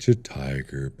 Catch a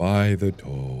tiger by the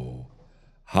toe.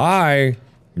 Hi.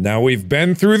 Now we've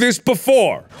been through this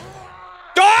before.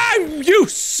 Ah, you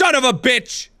son of a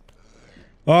bitch!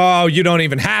 Oh, you don't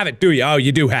even have it, do you? Oh,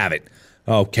 you do have it.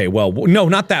 Okay, well, no,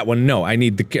 not that one. No, I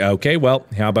need the. Okay, well,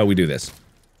 how about we do this?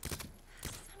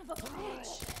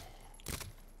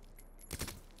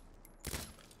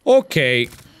 Okay.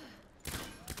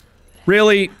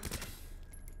 Really?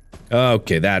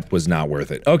 Okay, that was not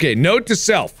worth it. Okay, note to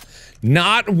self.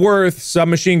 Not worth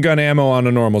submachine gun ammo on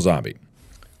a normal zombie.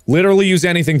 Literally use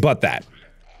anything but that.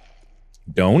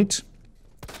 Don't.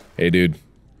 Hey, dude.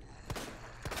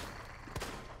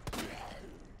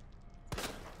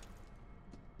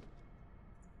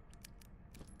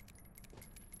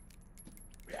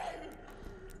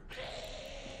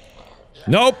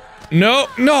 Nope. No,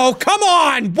 no, come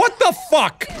on! What the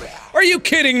fuck? Are you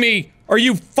kidding me? Are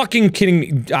you fucking kidding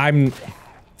me?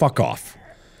 Fuck off.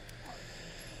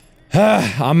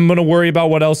 I'm gonna worry about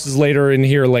what else is later in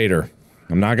here later.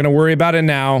 I'm not gonna worry about it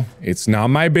now. It's not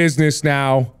my business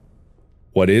now.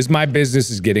 What is my business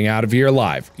is getting out of here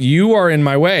alive. You are in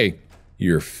my way.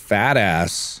 Your fat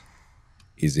ass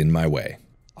is in my way.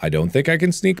 I don't think I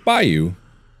can sneak by you.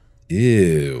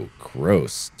 Ew,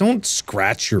 gross. Don't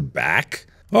scratch your back.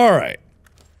 Alright.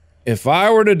 If I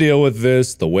were to deal with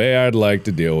this the way I'd like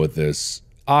to deal with this,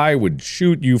 I would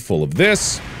shoot you full of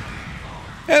this,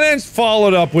 and then follow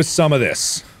it up with some of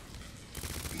this.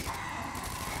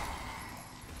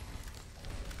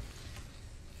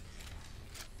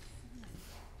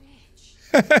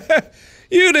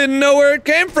 You didn't know where it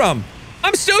came from.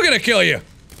 I'm still gonna kill you.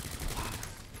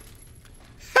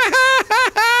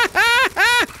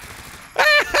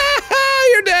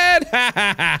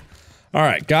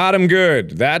 got him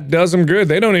good. That does him good.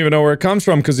 They don't even know where it comes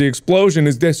from because the explosion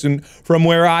is distant from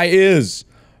where I is.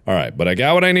 Alright, but I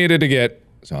got what I needed to get,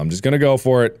 so I'm just gonna go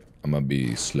for it. I'm gonna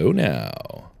be slow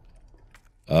now.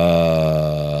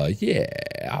 Yeah,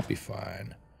 I'll be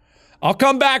fine. I'll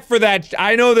come back for that.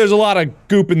 I know there's a lot of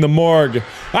goop in the morgue.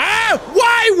 Ah!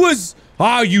 Why was...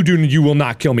 Oh, you will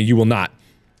not kill me. You will not.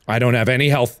 I don't have any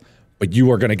health, but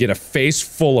you are gonna get a face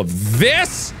full of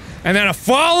this, and then a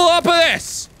follow-up of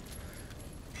this!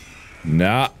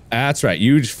 Nah, that's right.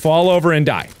 You just fall over and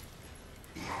die.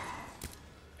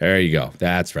 There you go.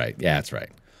 That's right. Yeah, that's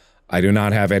right. I do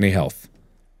not have any health.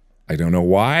 I don't know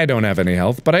why I don't have any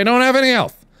health, but I don't have any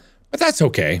health. But that's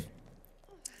okay.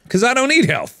 Because I don't need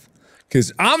health.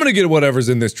 Because I'm gonna get whatever's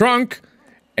in this trunk,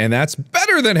 and that's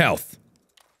better than health.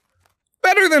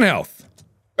 Better than health.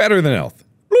 Better than health.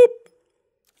 Bloop.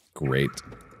 Great.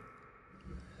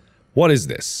 What is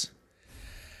this?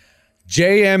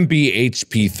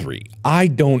 JMBHP3. I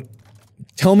don't...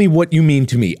 Tell me what you mean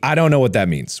to me. I don't know what that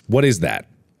means. What is that?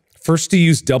 First to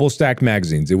use double-stacked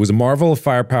magazines. It was a marvel of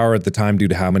firepower at the time due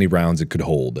to how many rounds it could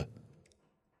hold.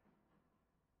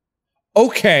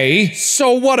 Okay,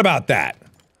 so what about that?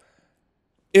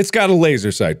 It's got a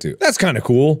laser sight too. That's kind of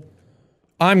cool.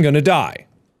 I'm gonna die.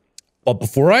 But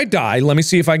before I die, let me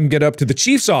see if I can get up to the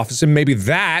chief's office, and maybe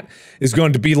that is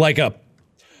going to be like a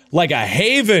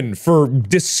haven for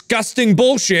disgusting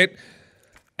bullshit.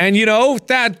 And you know,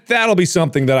 that'll be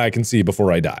something that I can see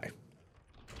before I die.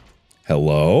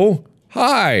 Hello?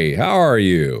 Hi, how are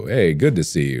you? Hey, good to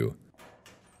see you.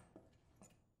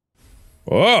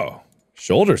 Whoa,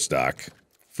 shoulder stock.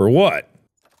 For what?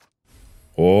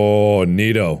 Oh,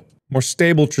 neato. More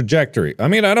stable trajectory. I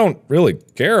mean, I don't really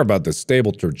care about the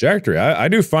stable trajectory. I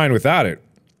do fine without it.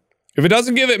 If it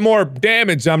doesn't give it more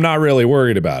damage, I'm not really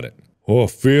worried about it. Oh,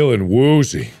 feeling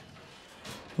woozy.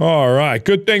 Alright,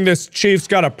 good thing this chief's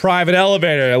got a private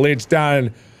elevator that leads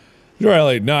down.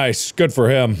 Really nice. Good for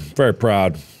him. Very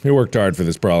proud. He worked hard for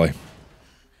this, probably.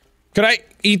 Could I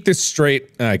eat this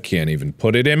straight? I can't even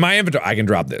put it in my inventory. I can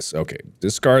drop this. Okay,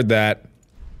 discard that.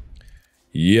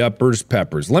 Yuppers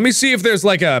peppers. Let me see if there's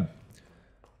like a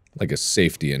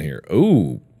safety in here.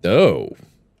 Ooh. Oh.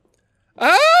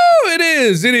 Oh, it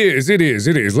is.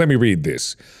 Let me read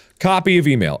this. Copy of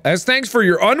email. As thanks for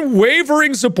your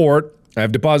unwavering support, I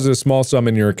have deposited a small sum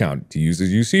in your account to use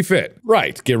as you see fit.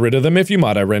 Right, get rid of them if you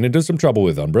might. I ran into some trouble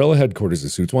with Umbrella headquarters. The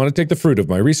suits want to take the fruit of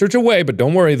my research away, but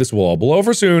don't worry, this will all blow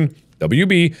over soon.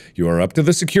 WB, you are up to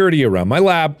the security around my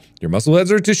lab. Your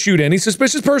muscleheads are to shoot any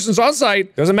suspicious persons on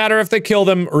site. Doesn't matter if they kill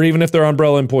them or even if they're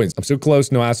Umbrella employees. I'm so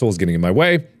close, no asshole is getting in my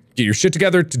way. Get your shit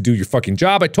together to do your fucking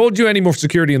job. I told you any more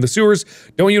security in the sewers.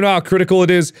 Don't you know how critical it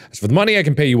is? As for the money, I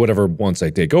can pay you whatever once I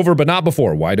take over, but not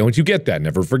before. Why don't you get that?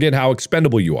 Never forget how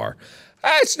expendable you are.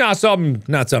 It's not something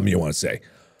you want to say.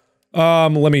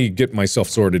 Let me get myself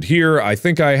sorted here. I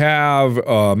think I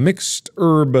have, mixed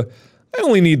herb. I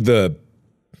only need the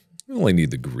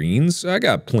greens. I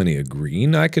got plenty of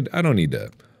green. I don't need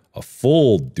a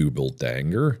full double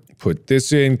danger. Put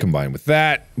this in, combine with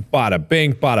that. Bada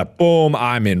bing, bada boom.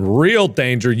 I'm in real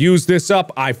danger. Use this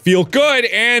up. I feel good,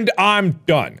 and I'm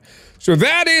done. So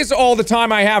that is all the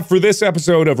time I have for this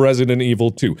episode of Resident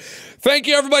Evil 2. Thank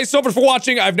you everybody so much for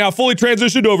watching. I've now fully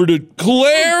transitioned over to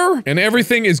Claire, and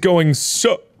everything is going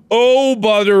so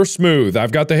butter smooth.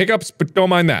 I've got the hiccups, but don't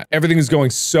mind that. Everything is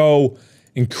going so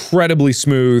incredibly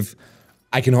smooth.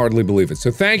 I can hardly believe it.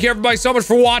 So thank you everybody so much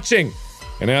for watching.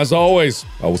 And as always,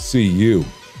 I will see you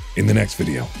in the next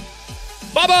video.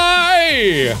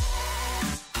 Bye-bye!